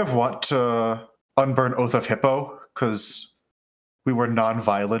kind of want to unburn Oath of Hippo because we were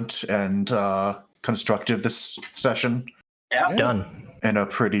non-violent and constructive this session. Yeah. Done. In a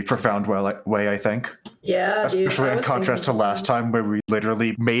pretty profound way, I think. Yeah, especially in contrast to last time where we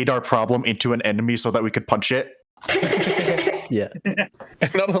literally made our problem into an enemy so that we could punch it. Yeah.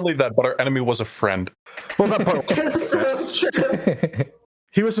 And not only that, but our enemy was a friend. Well, that part That's so true.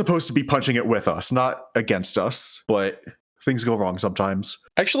 he was supposed to be punching it with us, not against us, but things go wrong sometimes.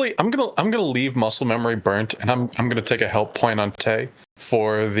 Actually, I'm gonna leave muscle memory burnt, and I'm gonna take a help point on Tay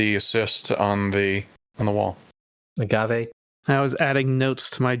for the assist on the wall. Agave. I was adding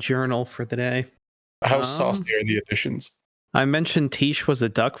notes to my journal for the day. How saucy are the additions? I mentioned Tish was a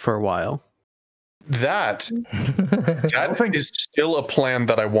duck for a while. That is still a plan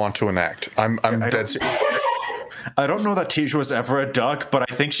that I want to enact. I'm dead serious. I don't know that Tej was ever a duck,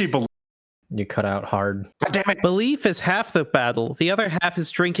 but I think she believed. You cut out hard. God damn it! Belief is half the battle. The other half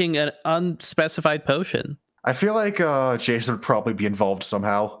is drinking an unspecified potion. I feel like Jason would probably be involved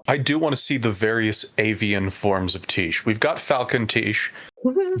somehow. I do want to see the various avian forms of Tish. We've got falcon Tish.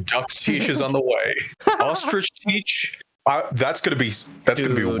 Duck Tish is on the way. Ostrich Tish. That's gonna be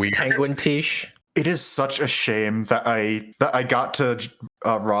weird. Penguin Tish. It is such a shame that I got to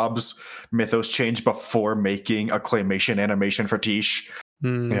Rob's mythos change before making a claymation animation for Tish.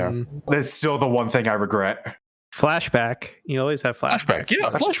 Yeah. That's still the one thing I regret. Flashback. You always have flashback. Yeah,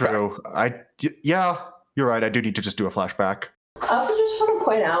 That's true. Yeah, you're right. I do need to just do a flashback. I also just want to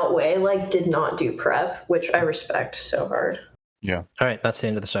point out Wei did not do prep, which I respect so hard. Yeah. All right, that's the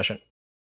end of the session.